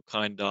able to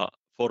kind of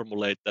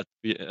formulate that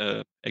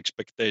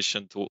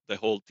expectation to the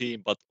whole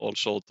team, but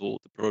also to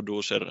the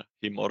producer,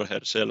 him or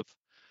herself,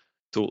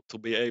 to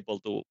be able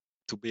to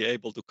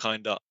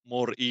kind of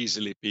more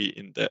easily be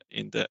in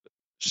the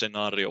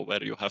scenario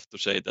where you have to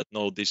say that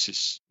no, this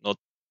is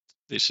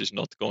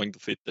not going to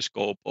fit the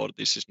scope, or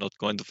this is not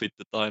going to fit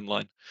the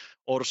timeline,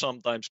 or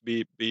sometimes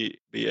be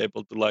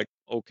able to like,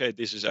 okay,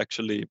 this is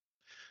actually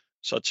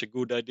such a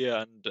good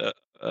idea,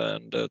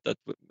 and that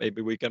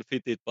maybe we can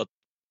fit it, but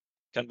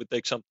can we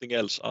take something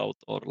else out,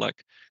 or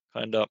like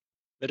kind of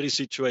very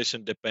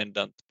situation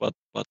dependent, but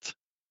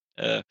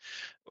uh,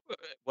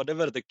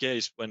 whatever the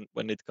case,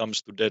 when it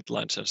comes to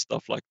deadlines and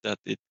stuff like that,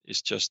 it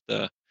is just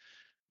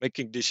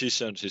making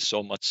decisions is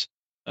so much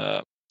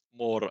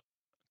more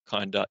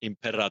kind of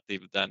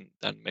imperative than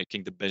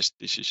making the best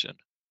decision.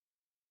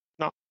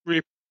 No,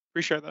 really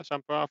appreciate that,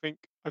 Sampo. I think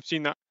I've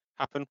seen that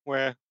happen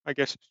where I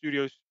guess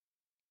studios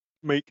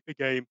make a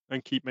game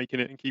and keep making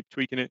it and keep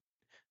tweaking it,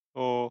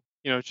 or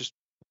just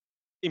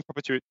in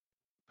perpetuity.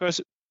 I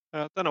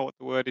don't know what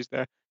the word is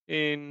there.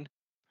 In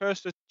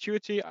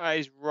perpetuity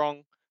is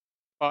wrong,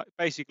 but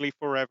basically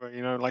forever.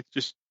 Like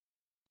just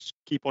just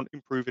keep on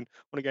improving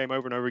on a game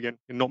over and over again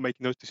and not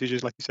making those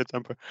decisions, like you said,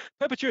 Sampo.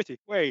 Perpetuity.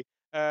 Wait,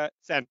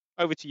 Sen,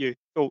 over to you.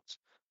 Thoughts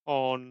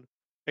on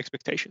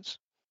expectations?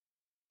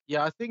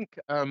 Yeah, I think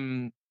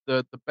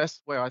the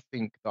best way I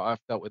think that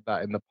I've dealt with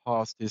that in the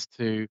past is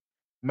to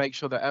make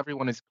sure that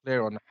everyone is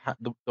clear on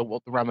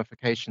what the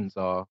ramifications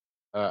are,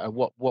 and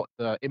what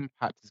the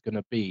impact is going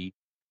to be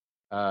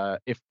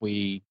if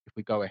we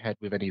go ahead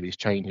with any of these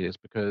changes,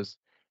 because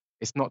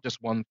it's not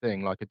just one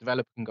thing. Like a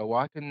developer can go, well,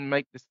 I can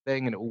make this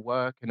thing and it will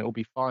work and it will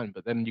be fine,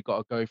 but then you got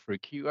to go through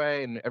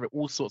QA and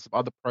all sorts of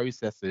other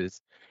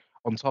processes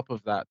on top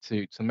of that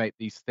to make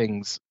these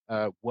things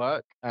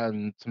work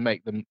and to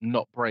make them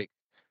not break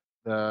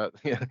the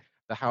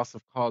the House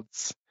of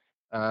Cards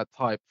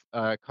type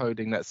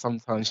coding that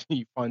sometimes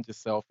you find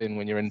yourself in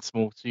when you're in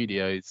small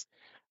studios.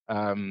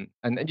 And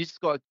you just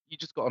got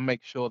to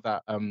make sure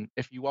that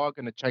if you are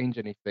going to change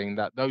anything,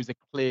 that those are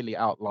clearly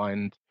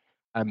outlined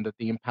and that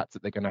the impact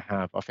that they're going to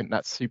have. I think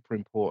that's super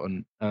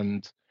important.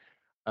 And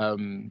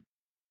um,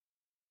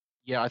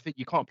 yeah, I think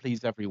you can't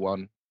please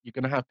everyone. You're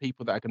going to have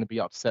people that are going to be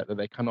upset that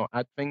they cannot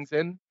add things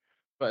in,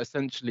 but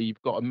essentially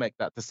you've got to make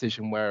that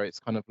decision where it's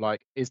kind of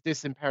like, is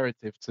this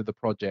imperative to the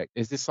project?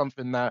 Is this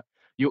something that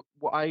you?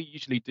 What I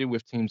usually do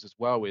with teams as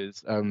well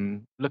is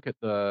look at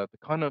the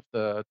kind of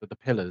the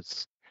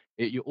pillars.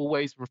 You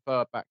always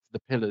refer back to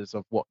the pillars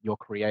of what you're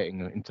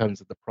creating in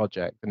terms of the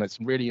project, and it's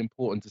really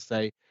important to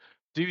say,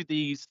 do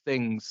these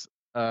things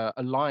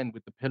align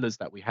with the pillars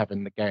that we have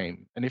in the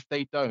game? And if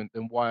they don't,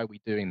 then why are we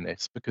doing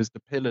this? Because the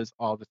pillars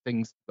are the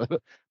things,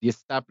 the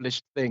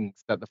established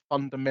things, that the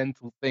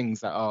fundamental things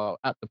that are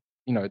at the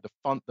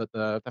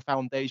the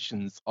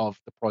foundations of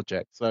the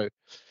project. So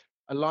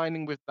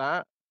aligning with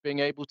that, being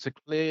able to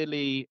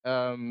clearly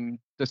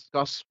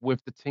discuss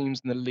with the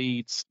teams and the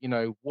leads,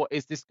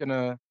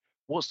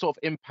 what sort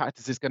of impact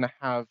is this gonna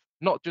have,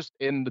 not just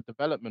in the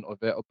development of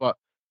it, but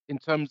in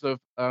terms of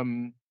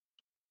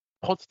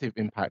positive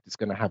impact it's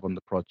going to have on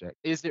the project.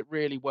 Is it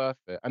really worth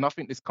it? And I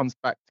think this comes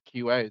back to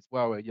QA as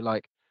well, where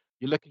you're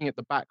looking at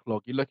the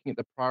backlog, you're looking at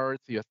the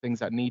priority of things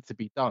that need to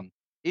be done.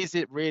 Is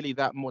it really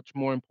that much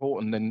more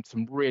important than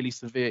some really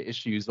severe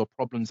issues or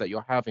problems that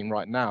you're having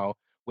right now,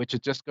 which are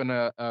just going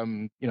to,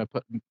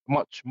 put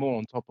much more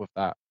on top of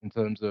that in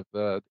terms of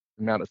the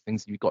amount of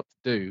things you've got to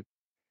do.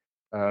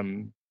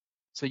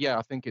 So yeah,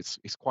 I think it's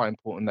quite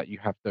important that you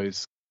have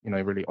those,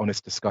 really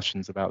honest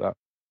discussions about that.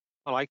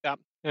 I like that.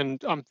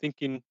 And I'm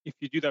thinking if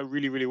you do that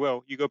really, really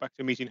well, you go back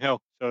to meeting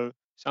hell. So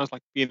sounds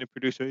like being a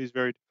producer is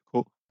very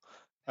difficult.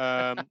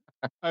 Um,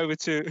 over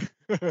to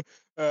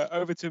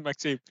over to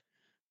Maxime.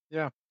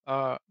 Yeah,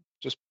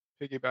 just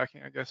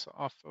piggybacking, I guess,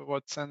 off of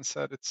what Sen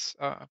said,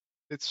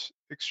 it's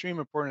extreme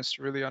importance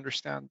to really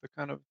understand the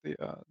kind of the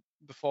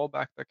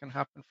fallback that can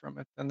happen from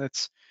it, and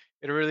it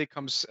really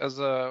comes as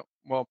a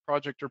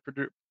project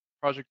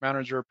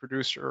manager, or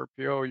producer, or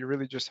PO. You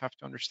really just have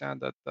to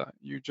understand that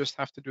you just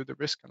have to do the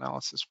risk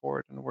analysis for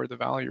it and where the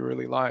value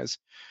really lies.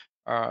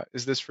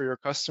 Is this for your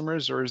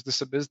customers or is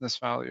this a business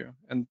value?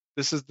 And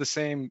this is the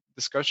same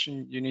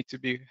discussion you need to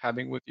be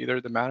having with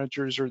either the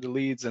managers or the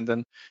leads. And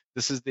then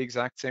this is the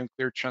exact same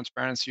clear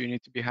transparency you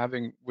need to be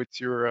having with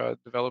your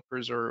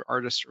developers or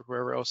artists or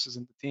whoever else is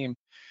in the team.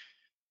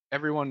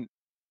 Everyone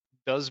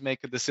does make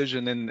a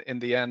decision in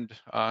the end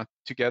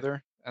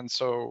together. And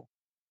so,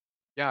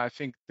 yeah, I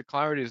think the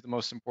clarity is the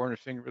most important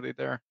thing really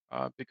there,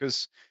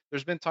 because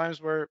there's been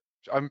times where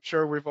I'm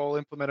sure we've all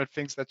implemented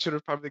things that should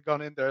have probably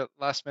gone in there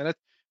last minute,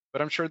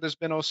 but I'm sure there's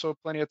been also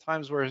plenty of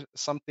times where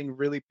something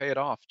really paid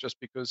off just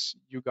because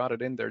you got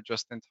it in there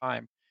just in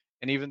time.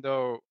 And even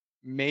though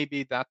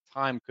maybe that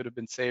time could have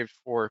been saved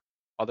for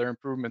other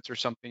improvements or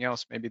something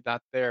else, maybe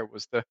that there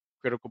was the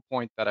critical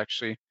point that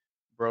actually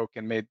broke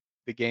and made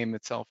the game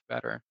itself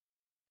better.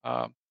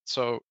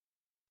 So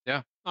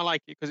yeah. I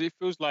like it because it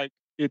feels like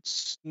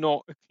it's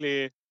not a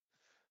clear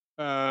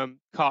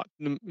cut.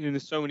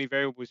 There's so many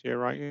variables here,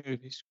 right?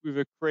 With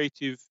a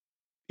creative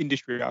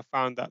industry, I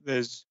found that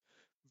there's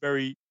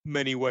very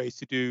many ways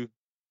to do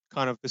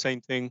kind of the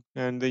same thing,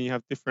 and then you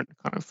have different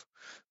kind of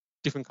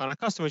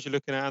customers you're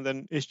looking at, and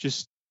then it's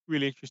just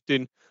really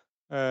interesting.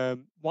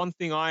 One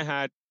thing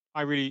I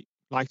really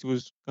liked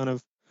was kind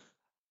of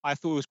I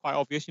thought it was quite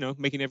obvious,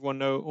 making everyone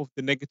know of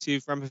the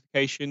negative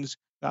ramifications.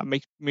 That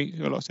makes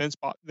a lot of sense,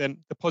 but then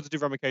the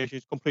positive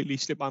ramifications completely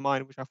slipped my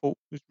mind, which I thought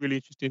was really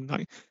interesting.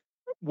 Like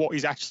what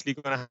is actually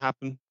going to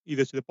happen,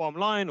 either to the bottom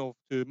line or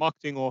to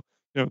marketing or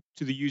to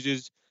the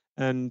users.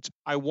 And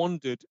I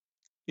wondered,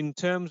 in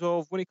terms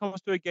of when it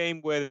comes to a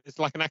game where there's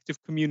like an active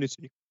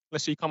community,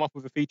 let's say you come up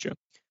with a feature.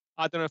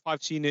 I don't know if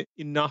I've seen it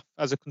enough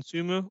as a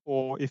consumer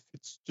or if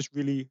it's just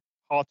really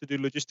hard to do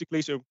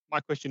logistically. So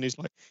my question is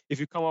like, if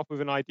you come up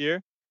with an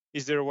idea,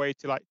 is there a way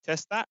to like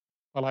test that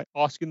by like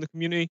asking the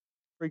community,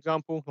 for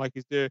example? Like,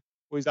 or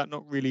is that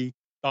not really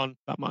done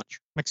that much?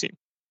 Maxime.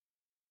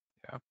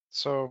 Yeah.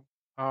 So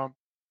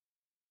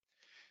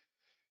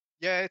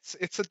yeah,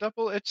 it's a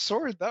double-edged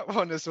sword, that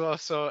one as well.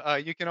 So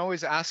you can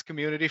always ask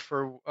community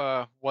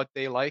for what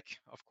they like,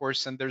 of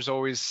course, and there's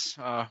always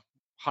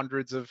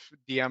hundreds of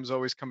DMs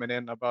always coming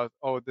in about,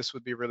 oh, this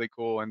would be really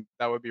cool and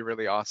that would be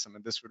really awesome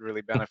and this would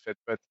really benefit.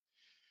 But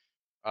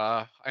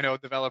I know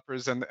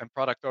developers and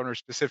product owners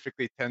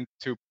specifically tend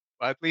to,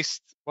 at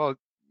least, well,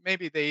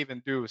 maybe they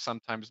even do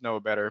sometimes know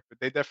better, but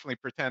they definitely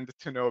pretend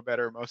to know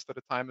better most of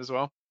the time as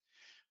well.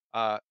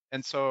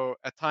 And so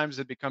at times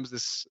it becomes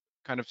this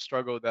kind of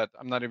struggle that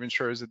I'm not even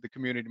sure, is it the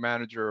community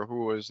manager or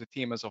who is the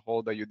team as a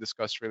whole that you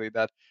discuss really,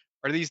 that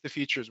are these the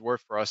features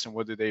worth for us and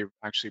what do they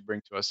actually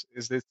bring to us?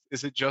 Is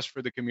it just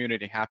for the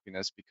community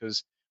happiness?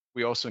 Because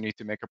we also need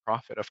to make a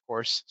profit, of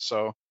course,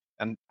 so,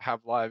 and have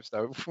lives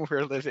that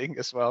we're living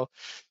as well.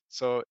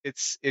 So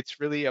it's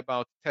really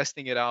about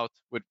testing it out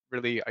with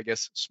really, I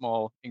guess,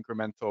 small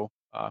incremental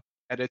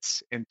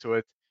edits into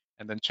it,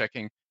 and then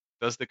checking,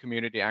 does the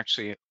community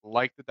actually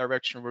like the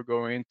direction we're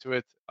going into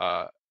it?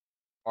 Are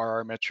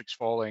our metrics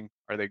falling?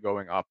 Are they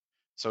going up?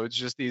 So it's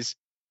just these,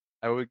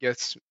 I would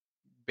guess,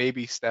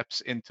 baby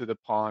steps into the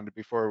pond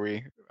before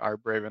we are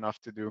brave enough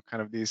to do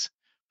kind of these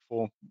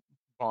full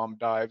bomb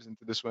dives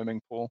into the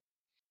swimming pool.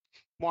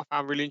 What I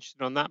found really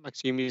interesting on that,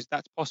 Maxim, is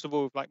that's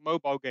possible with like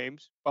mobile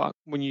games, but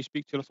when you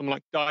speak to someone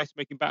like DICE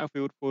making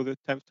Battlefield for the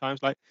 10th time,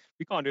 it's like,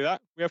 we can't do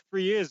that. We have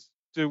 3 years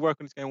to work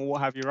on this game or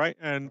what have you, right?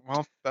 And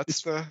well,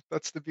 that's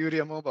the beauty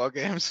of mobile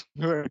games.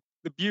 The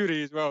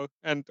beauty as well,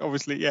 and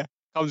obviously, yeah,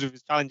 comes with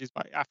its challenges.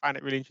 But I find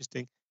it really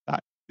interesting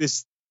that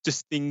this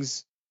just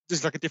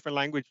like a different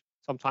language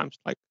sometimes.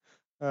 Like,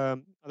 I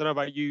don't know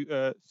about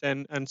you,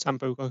 Sen and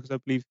Sampo, because I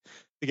believe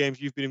the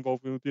games you've been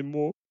involved in have been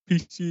more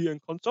PC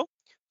and console.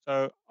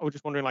 So I was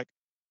just wondering, like,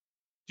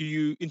 do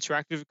you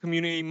interact with the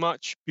community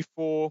much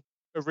before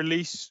a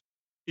release?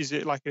 Is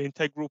it like an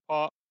integral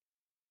part?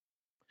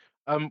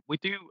 We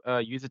do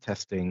user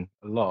testing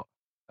a lot,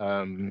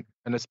 and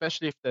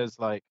especially if there's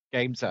like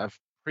games that have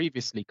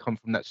previously come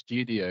from that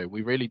studio,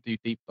 we really do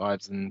deep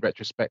dives and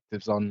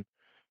retrospectives on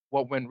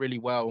what went really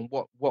well and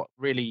what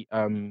really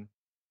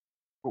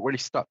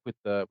stuck with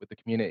the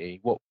community.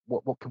 What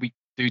can we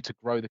do to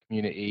grow the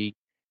community?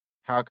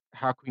 How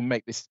can we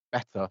make this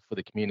better for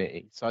the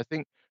community? So I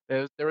think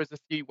there is a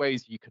few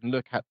ways you can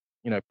look at,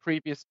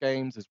 previous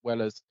games, as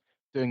well as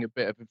doing a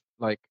bit of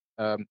like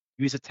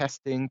user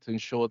testing to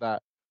ensure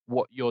that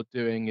what you're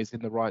doing is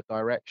in the right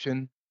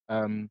direction.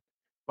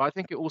 But I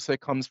think it also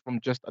comes from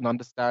just an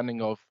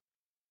understanding of,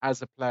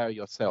 as a player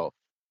yourself,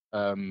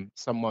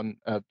 someone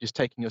just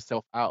taking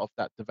yourself out of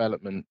that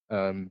development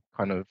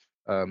kind of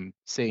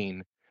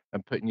scene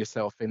and putting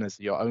yourself in as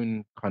your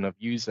own kind of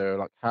user.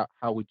 Like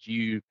how would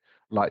you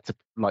like to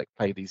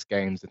play these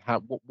games, and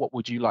what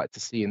would you like to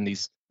see in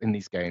these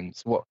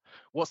games?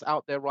 What's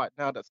out there right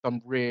now that's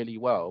done really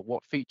well?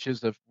 What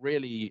features have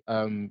really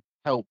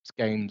helped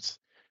games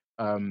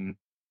have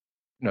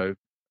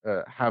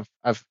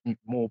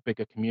more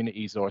bigger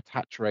communities or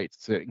attach rates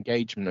to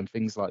engagement and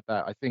things like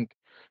that? I think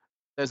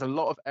there's a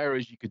lot of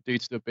areas you could do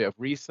to do a bit of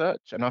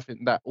research, and I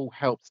think that all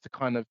helps to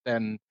kind of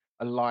then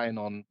align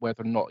on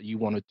whether or not you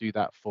want to do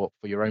that for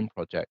your own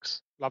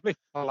projects. Lovely,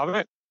 I love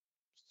it.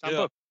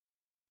 Sampo?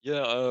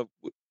 Yeah,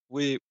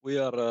 we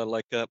are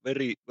like a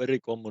very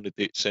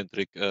community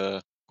centric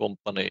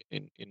company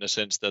in a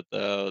sense that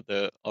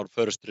our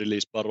first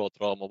release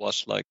Barotrauma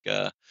was like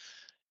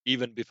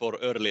even before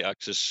early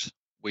access,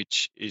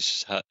 which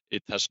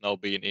it has now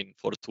been in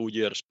for 2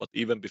 years, but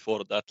even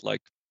before that,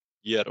 like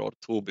year or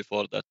two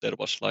before that, there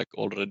was like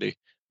already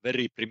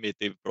very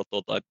primitive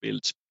prototype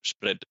builds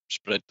spread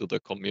to the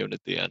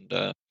community, and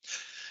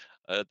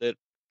there,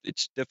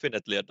 it's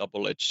definitely a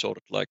double-edged sword,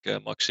 like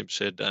Maxim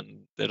said,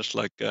 and there's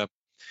like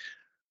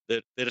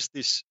there's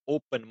this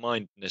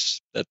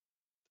open-mindedness that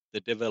the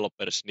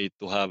developers need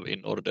to have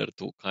in order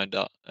to kind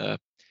of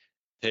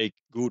take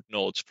good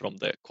notes from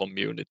the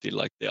community,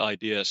 like the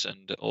ideas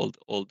and all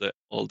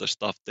the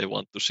stuff they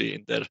want to see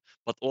in there,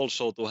 but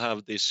also to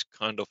have this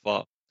kind of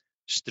a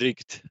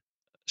strict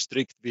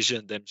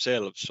vision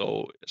themselves.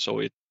 So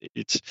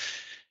it's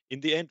in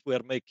the end we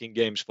are making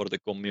games for the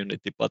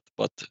community, but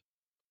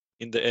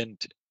in the end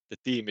the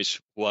team is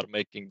who are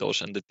making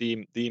those, and the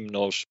team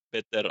knows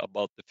better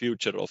about the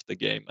future of the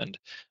game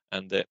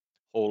and the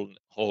whole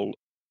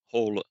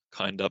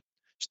kind of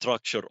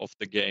structure of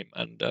the game,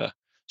 and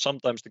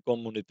sometimes the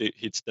community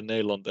hits the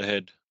nail on the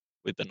head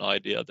with an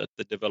idea that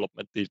the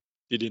development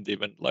didn't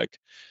even like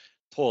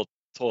thought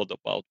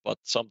about, but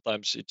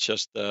sometimes it's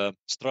just a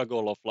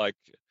struggle of like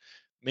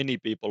many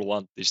people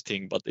want this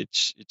thing, but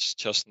it's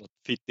just not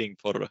fitting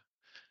for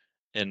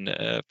and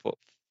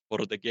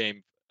for the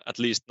game, at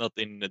least not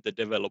in the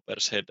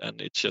developer's head,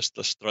 and it's just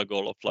a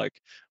struggle of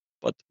like,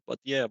 but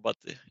yeah, but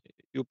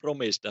you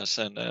promised us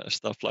and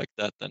stuff like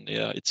that, and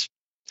yeah, it's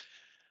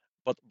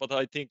but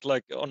I think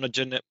like on a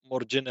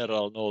more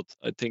general note,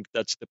 I think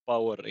that's the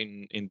power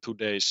in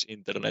today's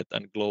internet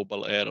and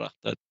global era,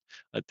 that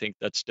I think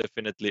that's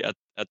definitely at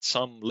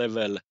some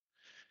level,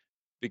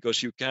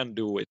 because you can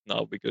do it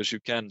now, because you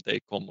can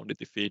take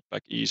community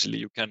feedback easily,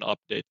 you can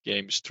update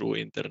games through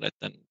internet,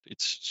 and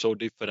it's so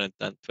different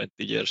than 20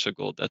 years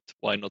ago that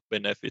why not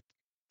benefit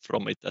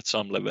from it at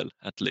some level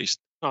at least.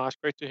 Oh, that's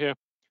great to hear.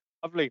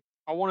 Lovely.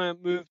 I want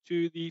to move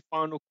to the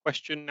final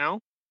question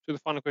now. to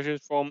the final question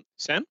from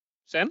Sen.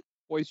 Sen,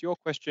 what is your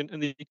question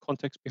and the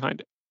context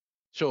behind it?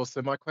 Sure.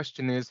 So my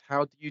question is,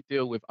 how do you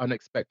deal with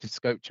unexpected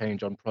scope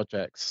change on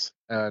projects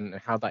and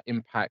how that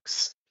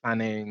impacts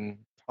planning,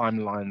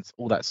 timelines,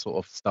 all that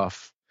sort of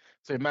stuff?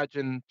 So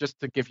imagine, just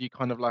to give you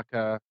kind of like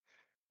a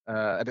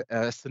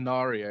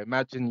scenario,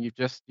 imagine you've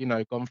just,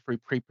 gone through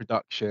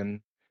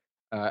pre-production,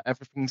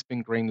 everything's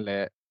been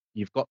greenlit,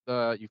 you've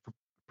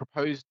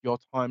proposed your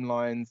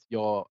timelines,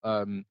 your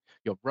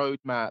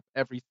roadmap,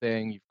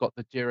 everything, you've got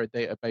the Jira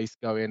database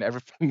going,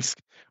 everything's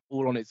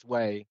all on its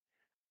way.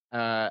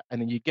 And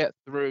then you get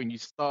through and you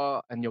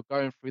start and you're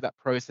going through that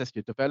process,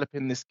 you're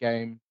developing this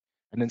game,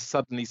 and then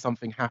suddenly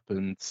something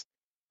happens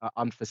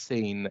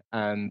unforeseen,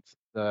 and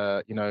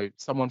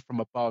someone from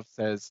above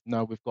says,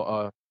 no, we've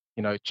got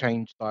to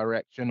change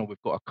direction, or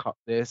we've got to cut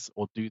this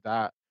or do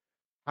that.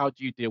 How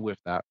do you deal with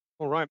that?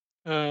 All right.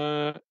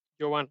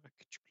 Joanna,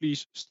 could you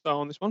please start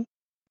on this one?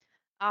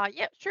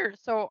 Yeah, sure.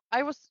 So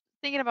I was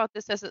thinking about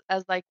this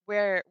as like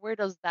where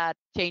does that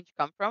change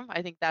come from?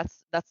 I think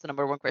that's the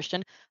number one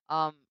question.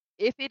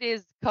 If it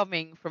is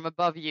coming from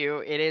above you,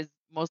 it is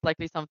most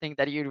likely something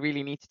that you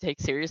really need to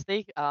take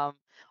seriously.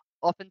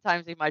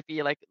 Oftentimes it might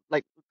be like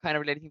kind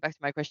of relating back to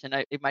my question.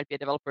 It might be a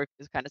developer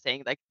is kind of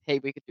saying like, hey,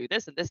 we could do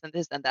this and this and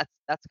this, and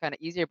that's kind of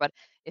easier. But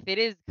if it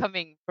is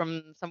coming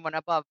from someone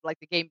above, like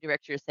the game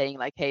director is saying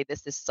like, hey,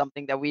 this is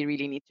something that we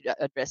really need to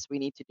address. We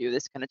need to do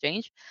this kind of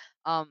change.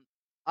 Um,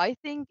 I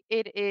think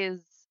it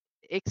is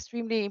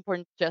extremely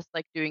important, just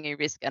like doing a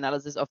risk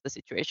analysis of the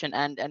situation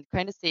and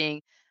kind of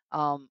seeing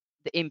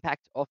the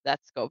impact of that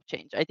scope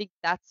change. I think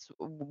that's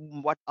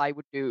what I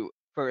would do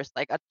first.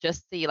 Like I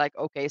just see like,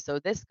 okay, so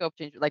this scope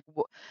change, like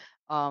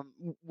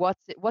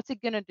what's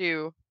it gonna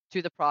do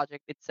to the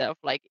project itself?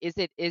 Like is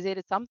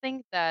it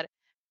something that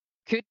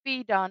could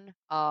be done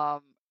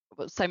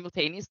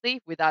simultaneously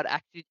without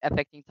actually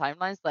affecting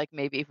timelines? Like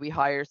maybe if we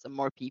hire some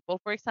more people,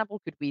 for example,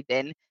 could we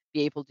then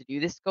be able to do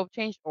this scope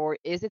change? Or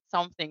is it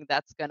something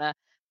that's gonna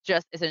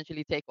just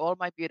essentially take all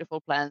my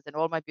beautiful plans and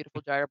all my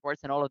beautiful gyro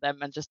boards and all of them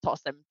and just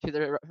toss them to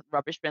the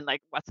rubbish bin?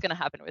 Like what's gonna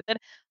happen with it?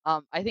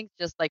 I think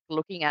just like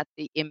looking at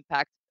the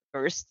impact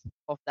first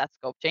of that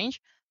scope change,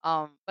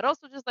 but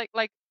also just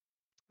like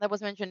that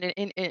was mentioned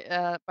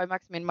by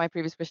Maxim in my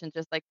previous question,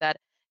 just like that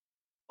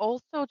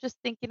also just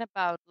thinking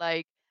about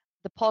like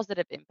the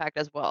positive impact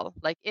as well.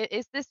 Like,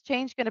 is this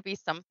change going to be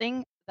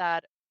something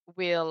that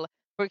will,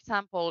 for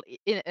example,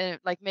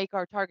 like make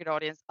our target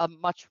audience a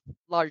much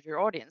larger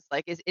audience?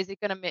 Like, is it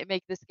going to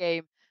make this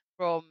game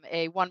from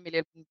a 1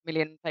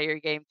 million player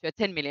game to a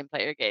 10 million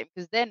player game?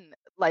 Because then,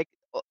 like,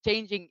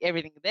 changing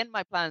everything, then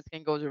my plans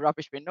can go to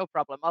rubbish bin, no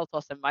problem. I'll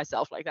toss them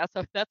myself. Like that's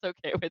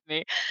okay with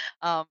me.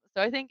 So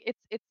I think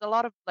it's a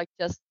lot of like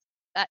just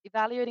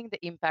evaluating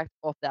the impact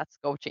of that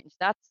scope change.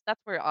 That's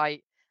where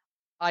I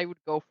would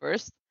go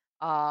first.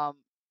 Um,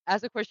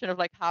 as a question of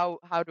like how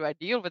do I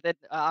deal with it?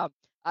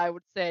 I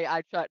would say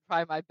I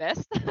try my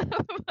best,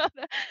 but,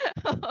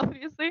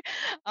 obviously.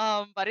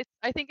 But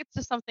I think it's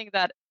just something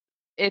that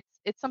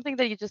it's something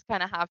that you just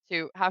kind of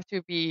have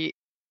to be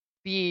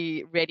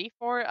ready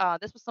for.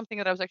 This was something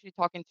that I was actually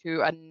talking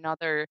to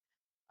another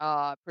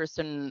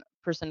person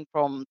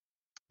from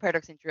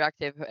Paradox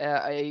Interactive,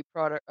 a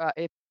product.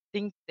 I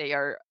think they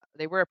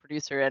were a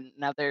producer and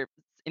now they're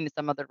in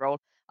some other role.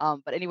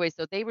 But anyway,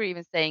 so they were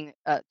even saying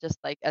just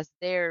like as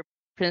their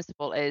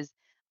principle is,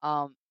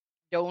 um,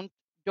 don't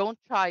don't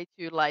try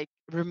to like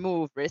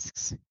remove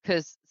risks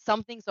because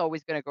something's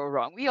always going to go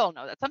wrong. We all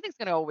know that something's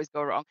going to always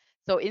go wrong.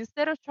 So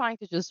instead of trying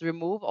to just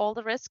remove all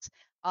the risks,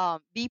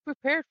 be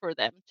prepared for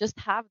them. Just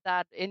have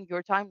that in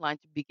your timeline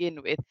to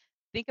begin with.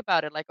 Think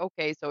about it like,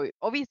 okay, so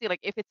obviously, like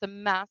if it's a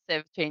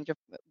massive change of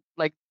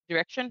like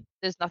direction,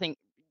 there's nothing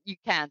you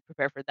can't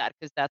prepare for that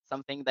because that's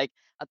something like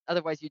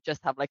otherwise you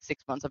just have like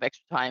 6 months of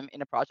extra time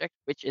in a project,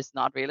 which is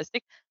not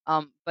realistic.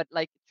 But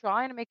like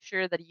trying to make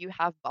sure that you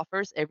have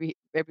buffers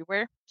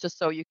everywhere, just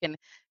so you can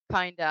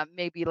kind of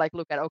maybe like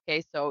look at,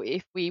 okay, so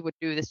if we would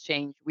do this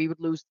change, we would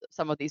lose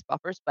some of these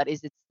buffers, but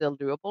is it still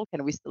doable?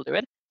 Can we still do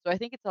it? So I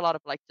think it's a lot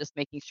of like just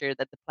making sure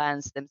that the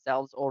plans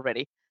themselves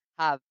already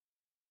have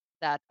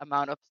that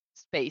amount of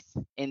space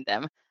in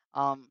them.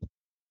 Um,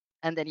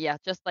 and then yeah,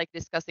 just like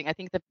discussing, I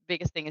think the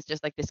biggest thing is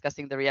just like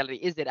discussing the reality.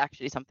 Is it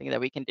actually something that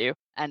we can do?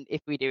 And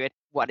if we do it,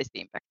 what is the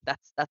impact?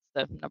 That's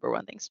the number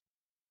one things.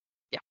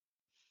 Yeah.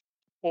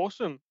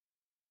 Awesome.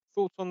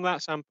 Thoughts on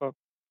that, Sampo?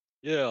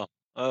 Yeah,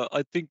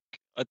 I think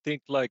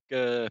like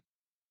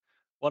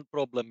one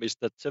problem is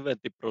that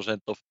 70%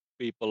 of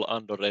people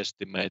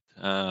underestimate,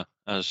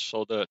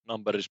 so the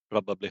number is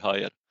probably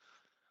higher.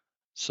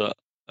 So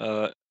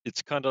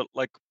it's kind of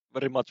like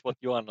very much what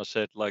Joanna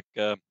said. Like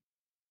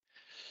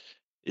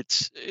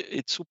it's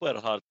super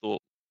hard to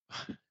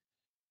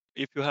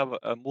if you have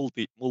a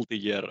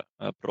multi-year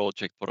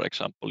project, for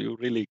example, you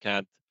really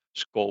can't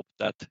scope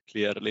that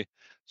clearly.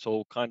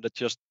 So kind of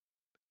just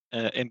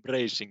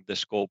embracing the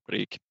scope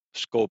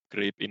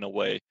creep in a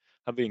way,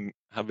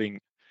 having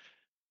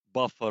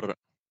buffer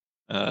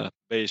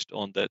based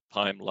on the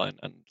timeline,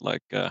 and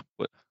like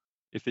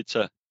if it's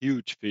a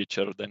huge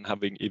feature, then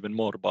having even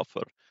more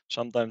buffer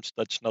sometimes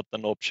that's not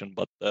an option,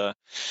 but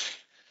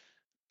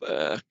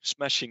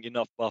smashing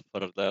enough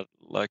buffer that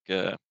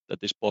that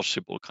is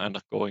possible, kind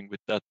of going with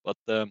that. But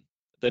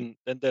then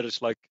there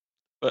is like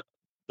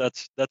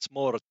that's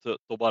more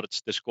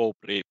towards the scope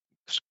creep.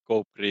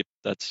 Scope creep.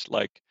 That's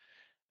like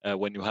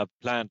when you have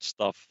planned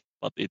stuff,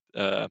 but it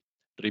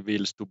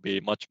reveals to be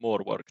much more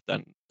work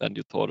than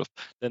you thought of.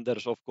 Then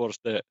there's of course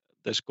the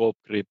scope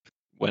creep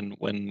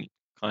when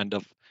kind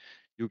of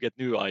you get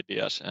new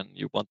ideas and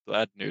you want to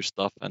add new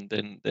stuff, and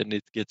then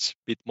it gets a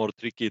bit more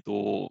tricky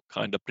to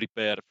kind of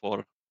prepare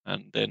for,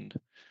 and then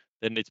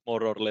it's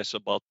more or less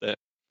about the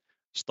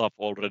stuff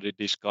already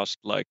discussed,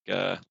 like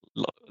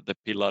the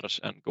pillars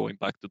and going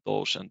back to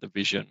those and the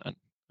vision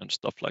and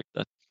stuff like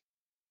that.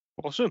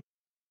 Awesome.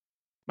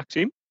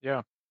 Maxim?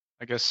 Yeah,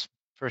 I guess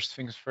first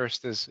things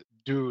first is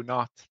do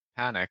not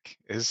panic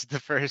is the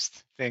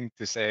first thing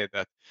to say.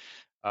 That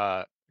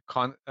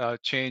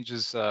change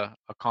is a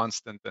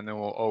constant, and it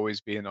will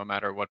always be, no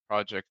matter what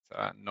project,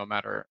 no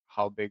matter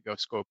how big of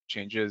scope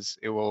change is.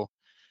 It will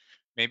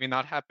maybe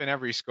not happen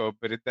every scope,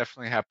 but it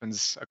definitely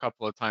happens a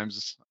couple of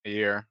times a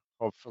year,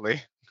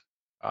 hopefully,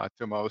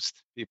 to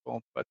most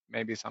people, but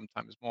maybe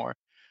sometimes more.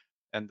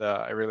 And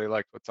I really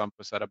liked what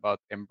Sampo said about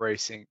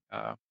embracing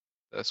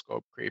the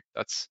scope creep.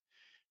 That's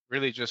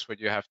really just what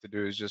you have to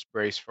do, is just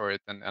brace for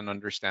it and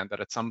understand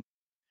that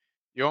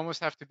you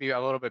almost have to be a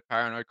little bit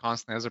paranoid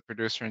constantly as a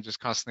producer, and just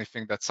constantly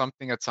think that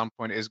something at some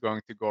point is going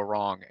to go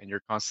wrong, and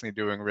you're constantly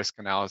doing risk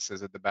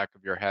analysis at the back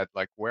of your head,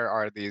 like where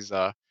are these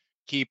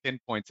key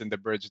pinpoints in the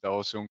bridge that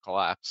will soon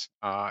collapse,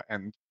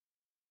 and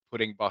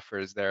putting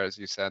buffers there, as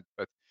you said.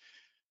 But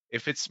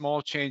if it's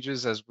small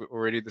changes, as we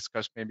already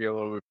discussed maybe a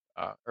little bit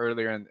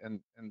earlier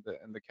in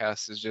the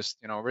cast, is just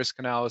risk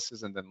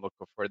analysis, and then look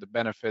for the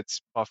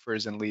benefits.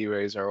 Buffers and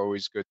leeways are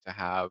always good to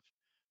have.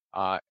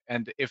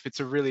 And if it's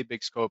a really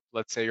big scope,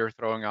 let's say you're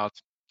throwing out,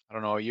 I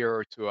don't know, a year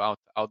or two out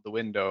the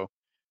window,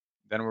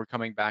 then we're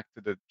coming back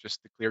to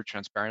just the clear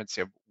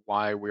transparency of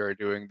why we are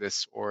doing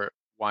this, or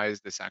why is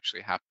this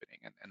actually happening,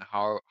 and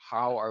how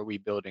are we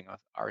building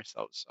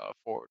ourselves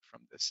forward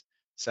from this.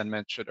 Sen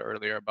mentioned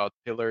earlier about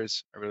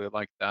pillars. I really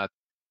like that.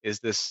 Is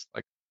this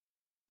like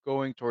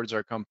going towards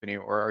our company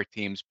or our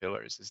team's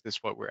pillars? Is this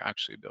what we're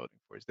actually building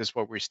for? Is this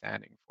what we're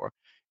standing for?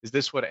 Is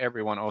this what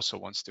everyone also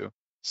wants to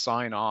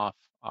sign off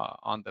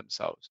on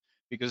themselves?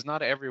 Because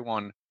not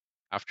everyone,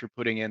 after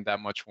putting in that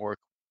much work,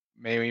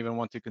 may even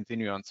want to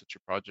continue on such a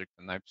project.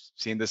 And I've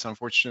seen this,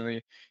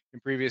 unfortunately, in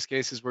previous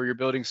cases where you're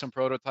building some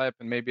prototype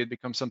and maybe it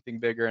becomes something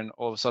bigger, and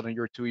all of a sudden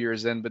you're 2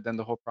 years in, but then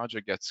the whole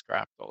project gets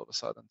scrapped all of a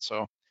sudden.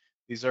 So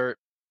these are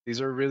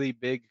really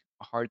big,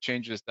 hard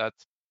changes that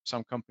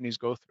some companies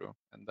go through,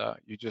 and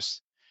you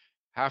just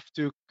have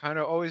to kind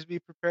of always be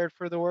prepared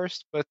for the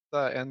worst, but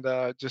and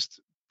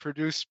just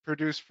produce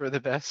for the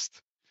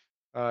best.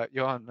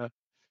 Joanna.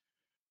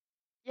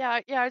 Yeah,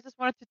 I just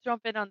wanted to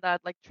jump in on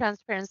that, like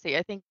transparency.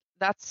 I think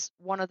that's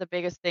one of the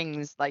biggest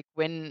things, like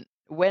when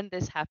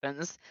this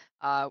happens,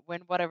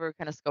 when whatever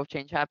kind of scope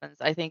change happens,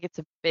 I think it's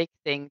a big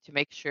thing to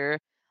make sure,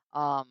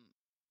 um,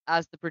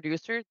 as the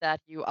producer, that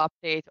you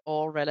update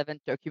all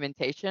relevant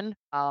documentation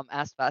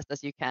as fast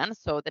as you can,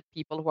 so that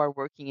people who are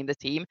working in the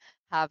team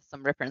have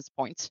some reference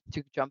points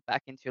to jump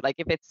back into. Like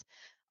if it's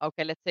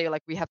okay, let's say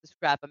like we have to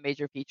scrap a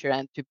major feature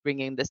and to bring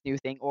in this new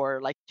thing,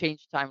 or like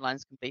change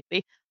timelines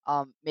completely,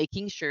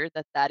 making sure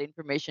that that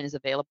information is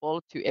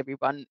available to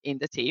everyone in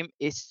the team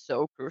is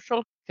so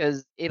crucial,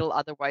 because it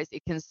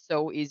can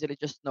so easily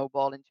just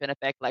snowball into an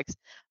effect. Like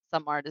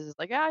some artist is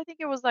like, yeah, I think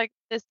it was like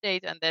this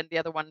date, and then the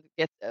other one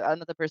gets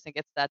another person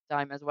gets that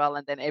time as well,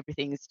 and then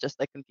everything is just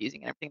like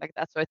confusing and everything like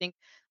that. So I think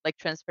like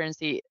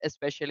transparency,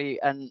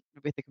 especially and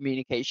with the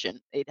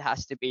communication, it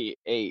has to be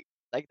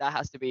that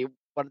has to be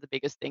one of the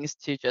biggest things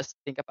to just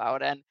think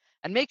about, and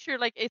make sure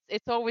like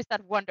it's always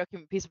that one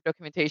piece of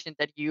documentation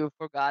that you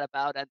forgot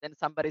about, and then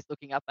somebody's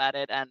looking up at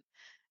it, and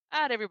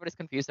everybody's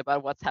confused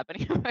about what's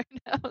happening right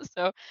now.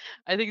 So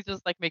I think it's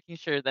just like making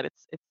sure that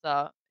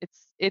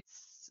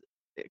it's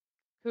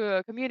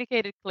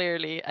communicated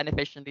clearly and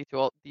efficiently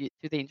to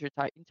the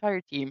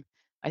entire team.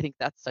 I think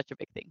that's such a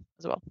big thing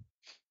as well.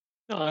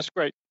 No, that's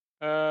great.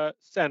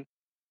 Sen,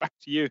 back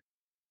to you.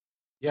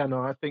 Yeah,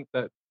 no, I think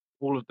that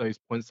all of those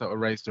points that were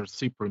raised are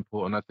super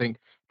important. I think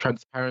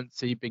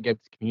transparency, being able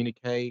to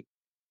communicate,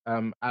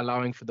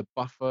 allowing for the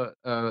buffer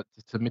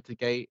to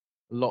mitigate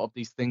a lot of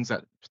these things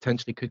that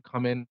potentially could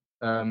come in.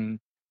 I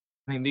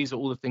mean, these are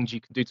all the things you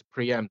can do to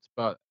preempt,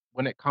 but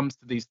when it comes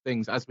to these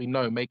things, as we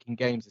know, making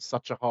games is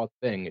such a hard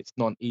thing. It's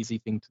not an easy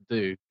thing to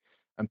do.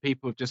 And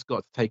people have just got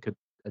to take a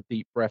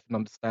deep breath and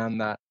understand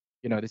that,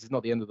 this is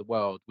not the end of the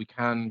world. We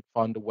can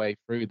find a way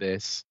through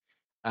this.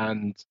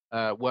 And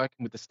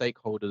working with the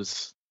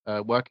stakeholders,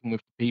 working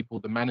with the people,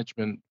 the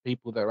management,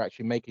 people that are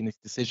actually making these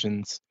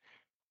decisions,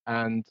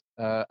 and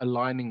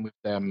aligning with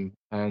them,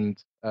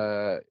 and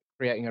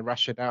creating a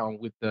rationale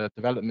with the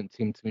development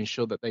team to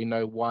ensure that they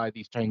know why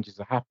these changes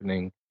are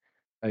happening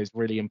is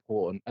really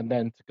important. And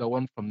then to go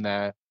on from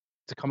there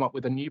to come up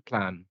with a new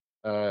plan.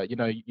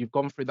 You've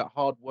gone through that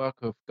hard work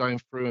of going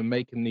through and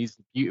making these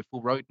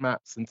beautiful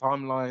roadmaps and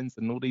timelines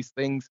and all these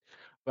things,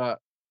 but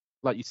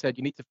like you said,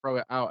 you need to throw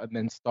it out and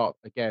then start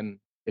again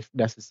if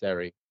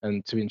necessary,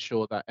 and to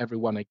ensure that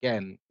everyone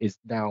again is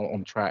now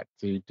on track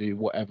to do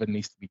whatever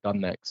needs to be done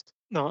next.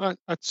 No,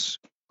 that's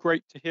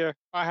great to hear.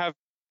 I have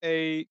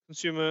a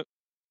consumer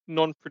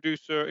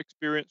non-producer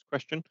experience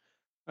question.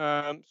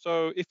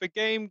 So if a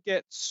game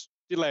gets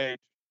delayed,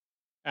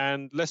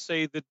 and let's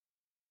say the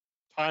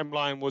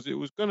timeline was it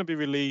was going to be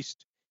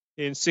released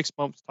in 6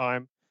 months'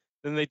 time,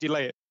 then they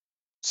delay it,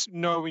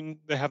 knowing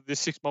they have this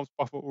 6 months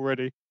buffer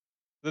already.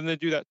 Then they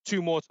do that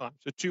 2 more times,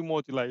 so 2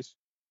 more delays,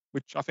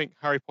 which I think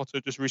Harry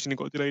Potter just recently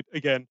got delayed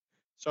again.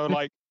 So,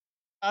 like,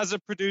 as a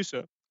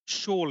producer,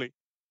 surely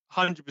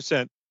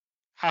 100%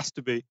 has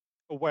to be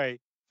a way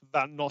for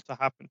that not to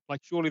happen. Like,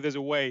 surely there's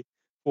a way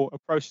for a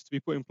process to be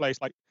put in place.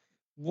 Like,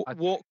 I,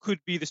 what could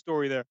be the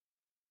story there?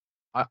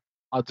 I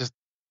I'll just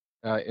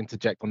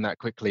interject on that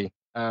quickly.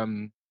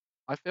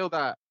 I feel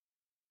that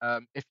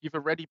if you've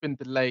already been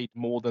delayed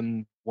more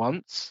than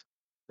once,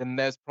 then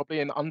there's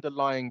probably an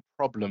underlying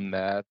problem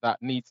there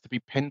that needs to be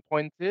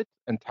pinpointed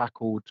and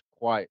tackled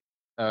quite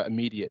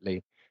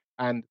immediately.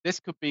 And this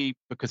could be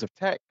because of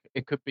tech,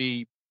 it could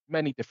be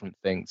many different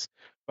things.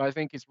 But I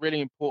think it's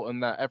really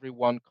important that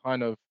everyone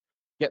kind of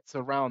gets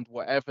around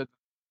whatever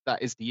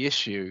that is the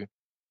issue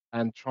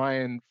and try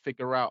and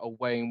figure out a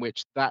way in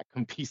which that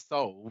can be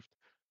solved,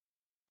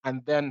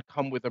 and then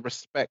come with a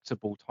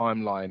respectable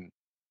timeline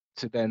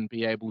to then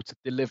be able to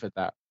deliver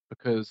that.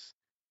 Because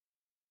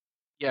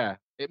yeah,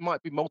 it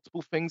might be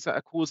multiple things that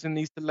are causing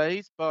these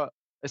delays, but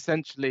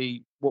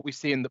essentially what we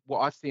see in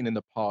what I've seen in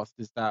the past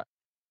is that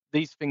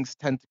these things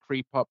tend to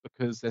creep up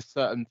because there's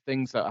certain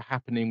things that are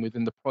happening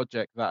within the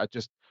project that are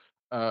just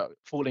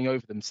falling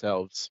over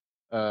themselves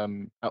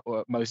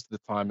most of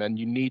the time, and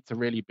you need to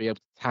really be able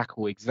to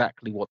tackle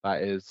exactly what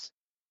that is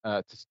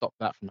to stop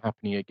that from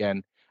happening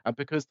again. And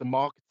because the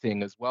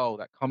marketing as well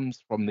that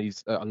comes from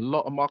these, a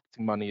lot of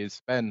marketing money is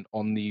spent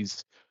on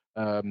these,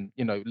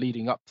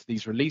 leading up to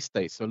these release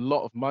dates. So a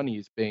lot of money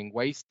is being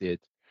wasted.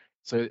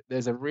 So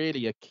there's a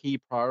really a key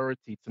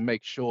priority to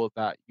make sure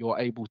that you're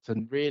able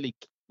to really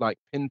like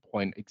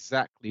pinpoint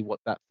exactly what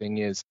that thing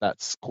is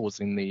that's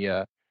causing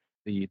the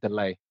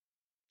delay.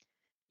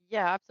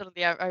 Yeah,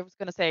 absolutely. I was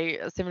gonna say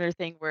a similar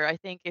thing where I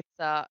think it's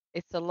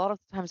a lot of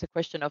times a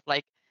question of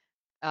like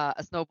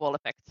a snowball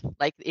effect.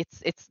 Like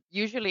it's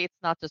usually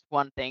it's not just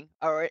one thing,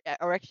 or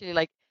actually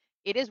like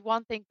it is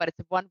one thing, but it's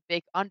one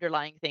big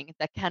underlying thing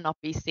that cannot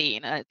be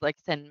seen. Like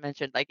Sen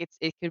mentioned, like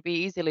it could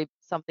be easily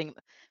something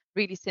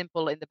really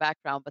simple in the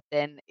background, but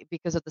then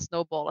because of the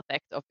snowball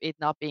effect of it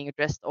not being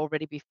addressed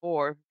already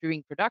before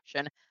during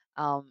production,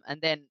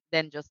 and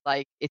then just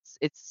like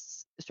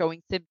it's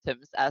showing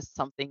symptoms as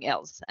something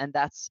else, and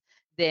that's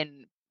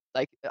then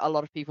like a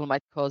lot of people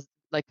might cause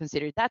like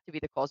consider that to be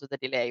the cause of the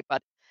delay,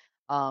 but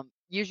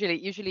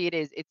usually it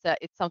is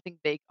it's something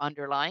big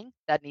underlying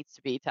that needs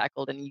to be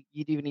tackled, and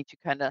you do need to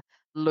kind of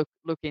look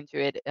into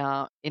it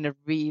in a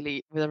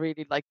really with a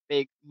really like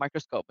big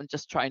microscope and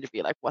just trying to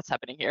be like what's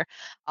happening here.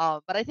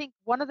 But I think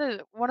one of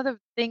the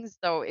things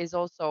though is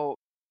also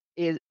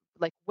is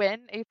like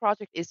when a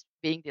project is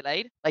being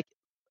delayed, like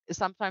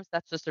sometimes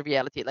that's just a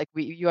reality. Like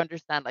you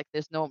understand like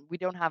we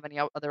don't have any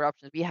other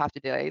options, we have to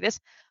delay this.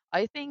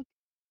 I think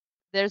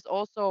there's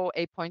also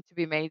a point to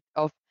be made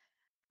of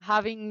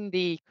having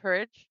the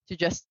courage to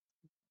just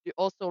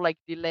also like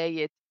delay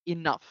it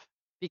enough,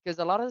 because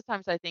a lot of the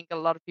times I think a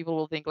lot of people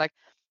will think like,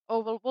 oh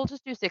well, we'll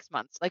just do 6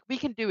 months, like we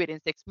can do it in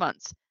 6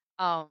 months.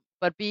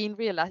 But being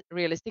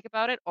realistic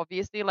about it,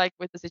 obviously, like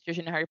with the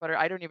situation in Harry Potter,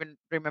 I don't even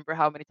remember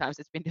how many times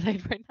it's been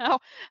delayed right now,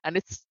 and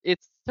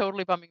it's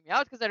totally bumming me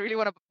out because I really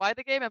want to buy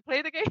the game and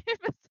play the game.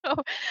 So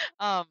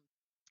um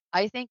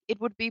I think it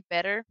would be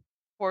better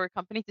for a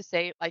company to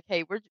say like,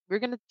 hey, we're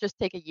gonna just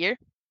take a year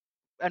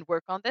and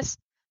work on this,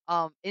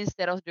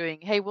 instead of doing,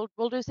 hey,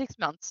 we'll do 6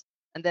 months,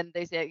 and then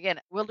they say again,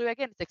 we'll do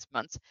again 6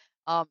 months.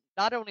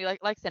 Not only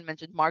like Sen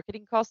mentioned,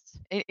 marketing costs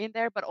in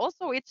there, but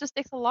also it just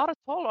takes a lot of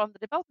toll on the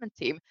development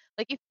team.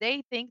 Like if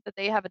they think that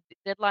they have a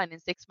deadline in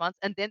 6 months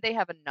and then they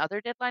have another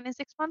deadline in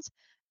 6 months,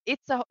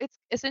 it's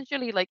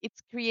essentially like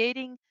it's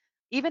creating,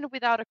 even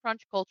without a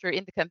crunch culture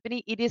in the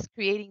company, it is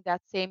creating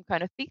that same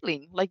kind of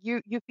feeling. Like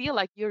you feel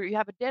like you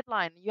have a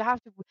deadline, you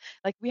have to,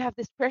 like we have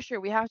this pressure,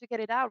 we have to get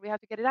it out, we have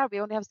to get it out, we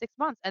only have 6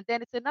 months, and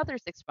then it's another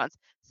 6 months.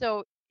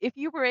 So if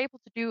you were able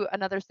to do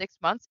another 6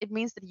 months, it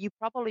means that you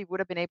probably would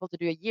have been able to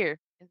do a year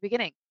in the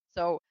beginning.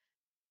 So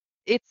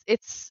it's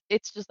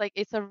just like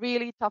it's a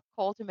really tough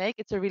call to make,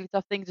 it's a really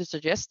tough thing to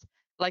suggest,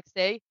 like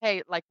say,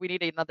 hey, like we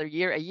need another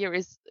year. A year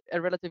is a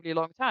relatively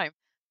long time,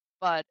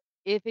 but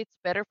if it's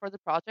better for the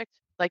project,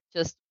 like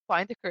just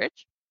find the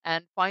courage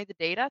and find the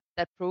data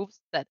that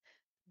proves that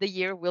the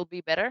year will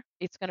be better,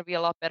 it's going to be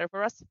a lot better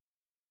for us,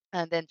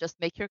 and then just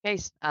make your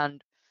case.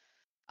 And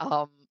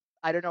um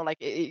I don't know, like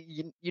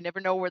you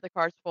never know where the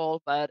cards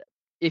fall, but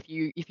if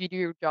you do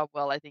your job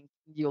well, I think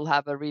you'll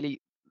have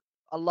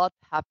a lot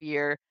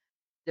happier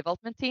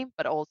development team,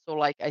 but also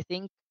like I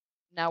think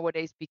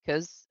nowadays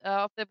because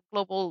of the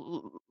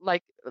global,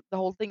 like the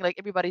whole thing, like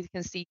everybody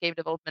can see game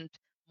development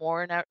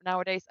more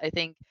nowadays. I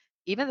think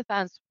even the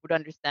fans would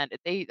understand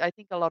it. I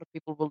think a lot of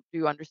people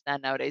do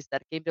understand nowadays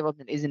that game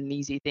development isn't an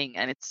easy thing,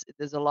 and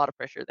there's a lot of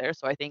pressure there.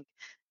 So I think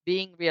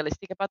being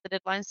realistic about the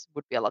deadlines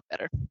would be a lot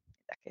better in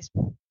that case.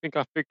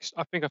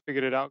 I think I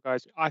figured it out,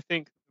 guys. I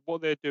think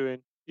what they're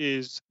doing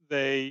is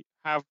they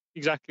have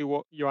exactly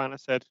what Joanna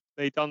said.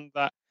 They done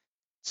that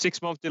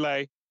 6-month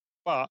delay,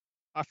 but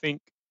I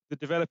think the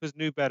developers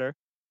knew better.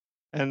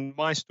 And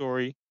my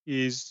story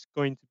is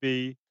going to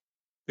be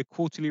the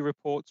quarterly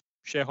reports,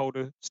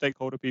 shareholder,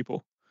 stakeholder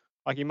people.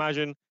 Like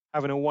imagine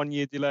having a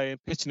 1-year delay and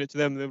pitching it to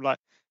them. They're like,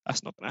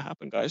 that's not going to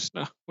happen, guys.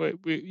 No,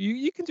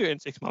 you can do it in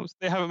 6 months.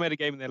 They haven't made a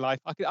game in their life.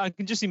 I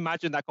can just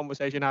imagine that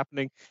conversation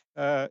happening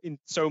in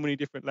so many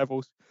different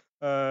levels.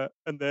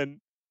 And then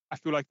I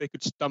feel like they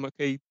could stomach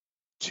a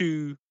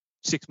 2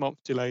 6-month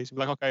delays. And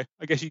be like, okay,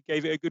 I guess you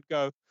gave it a good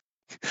go.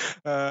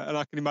 And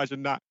I can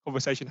imagine that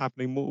conversation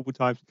happening multiple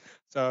times.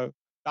 So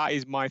that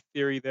is my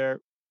theory there.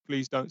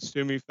 Please don't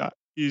sue me if that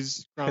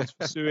is grounds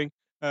for suing.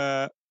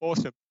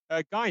 Awesome.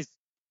 Guys,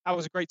 that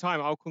was a great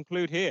time. I'll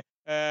conclude here.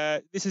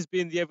 This has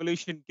been the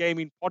Evolution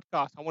Gaming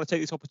Podcast. I want to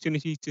take this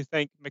opportunity to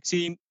thank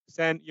Maxim,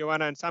 Sen,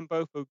 Joanna, and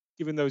Sampo for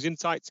giving those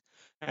insights.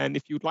 And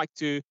if you'd like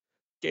to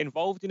get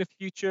involved in a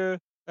future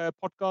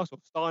podcast or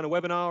start a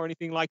webinar or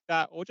anything like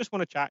that, or just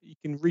want to chat, you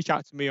can reach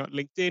out to me on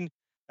LinkedIn.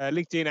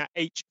 LinkedIn at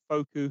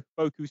Phokou,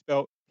 Phokou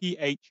spelled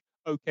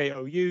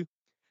Phokou.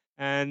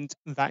 And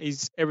that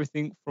is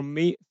everything from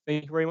me.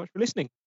 Thank you very much for listening.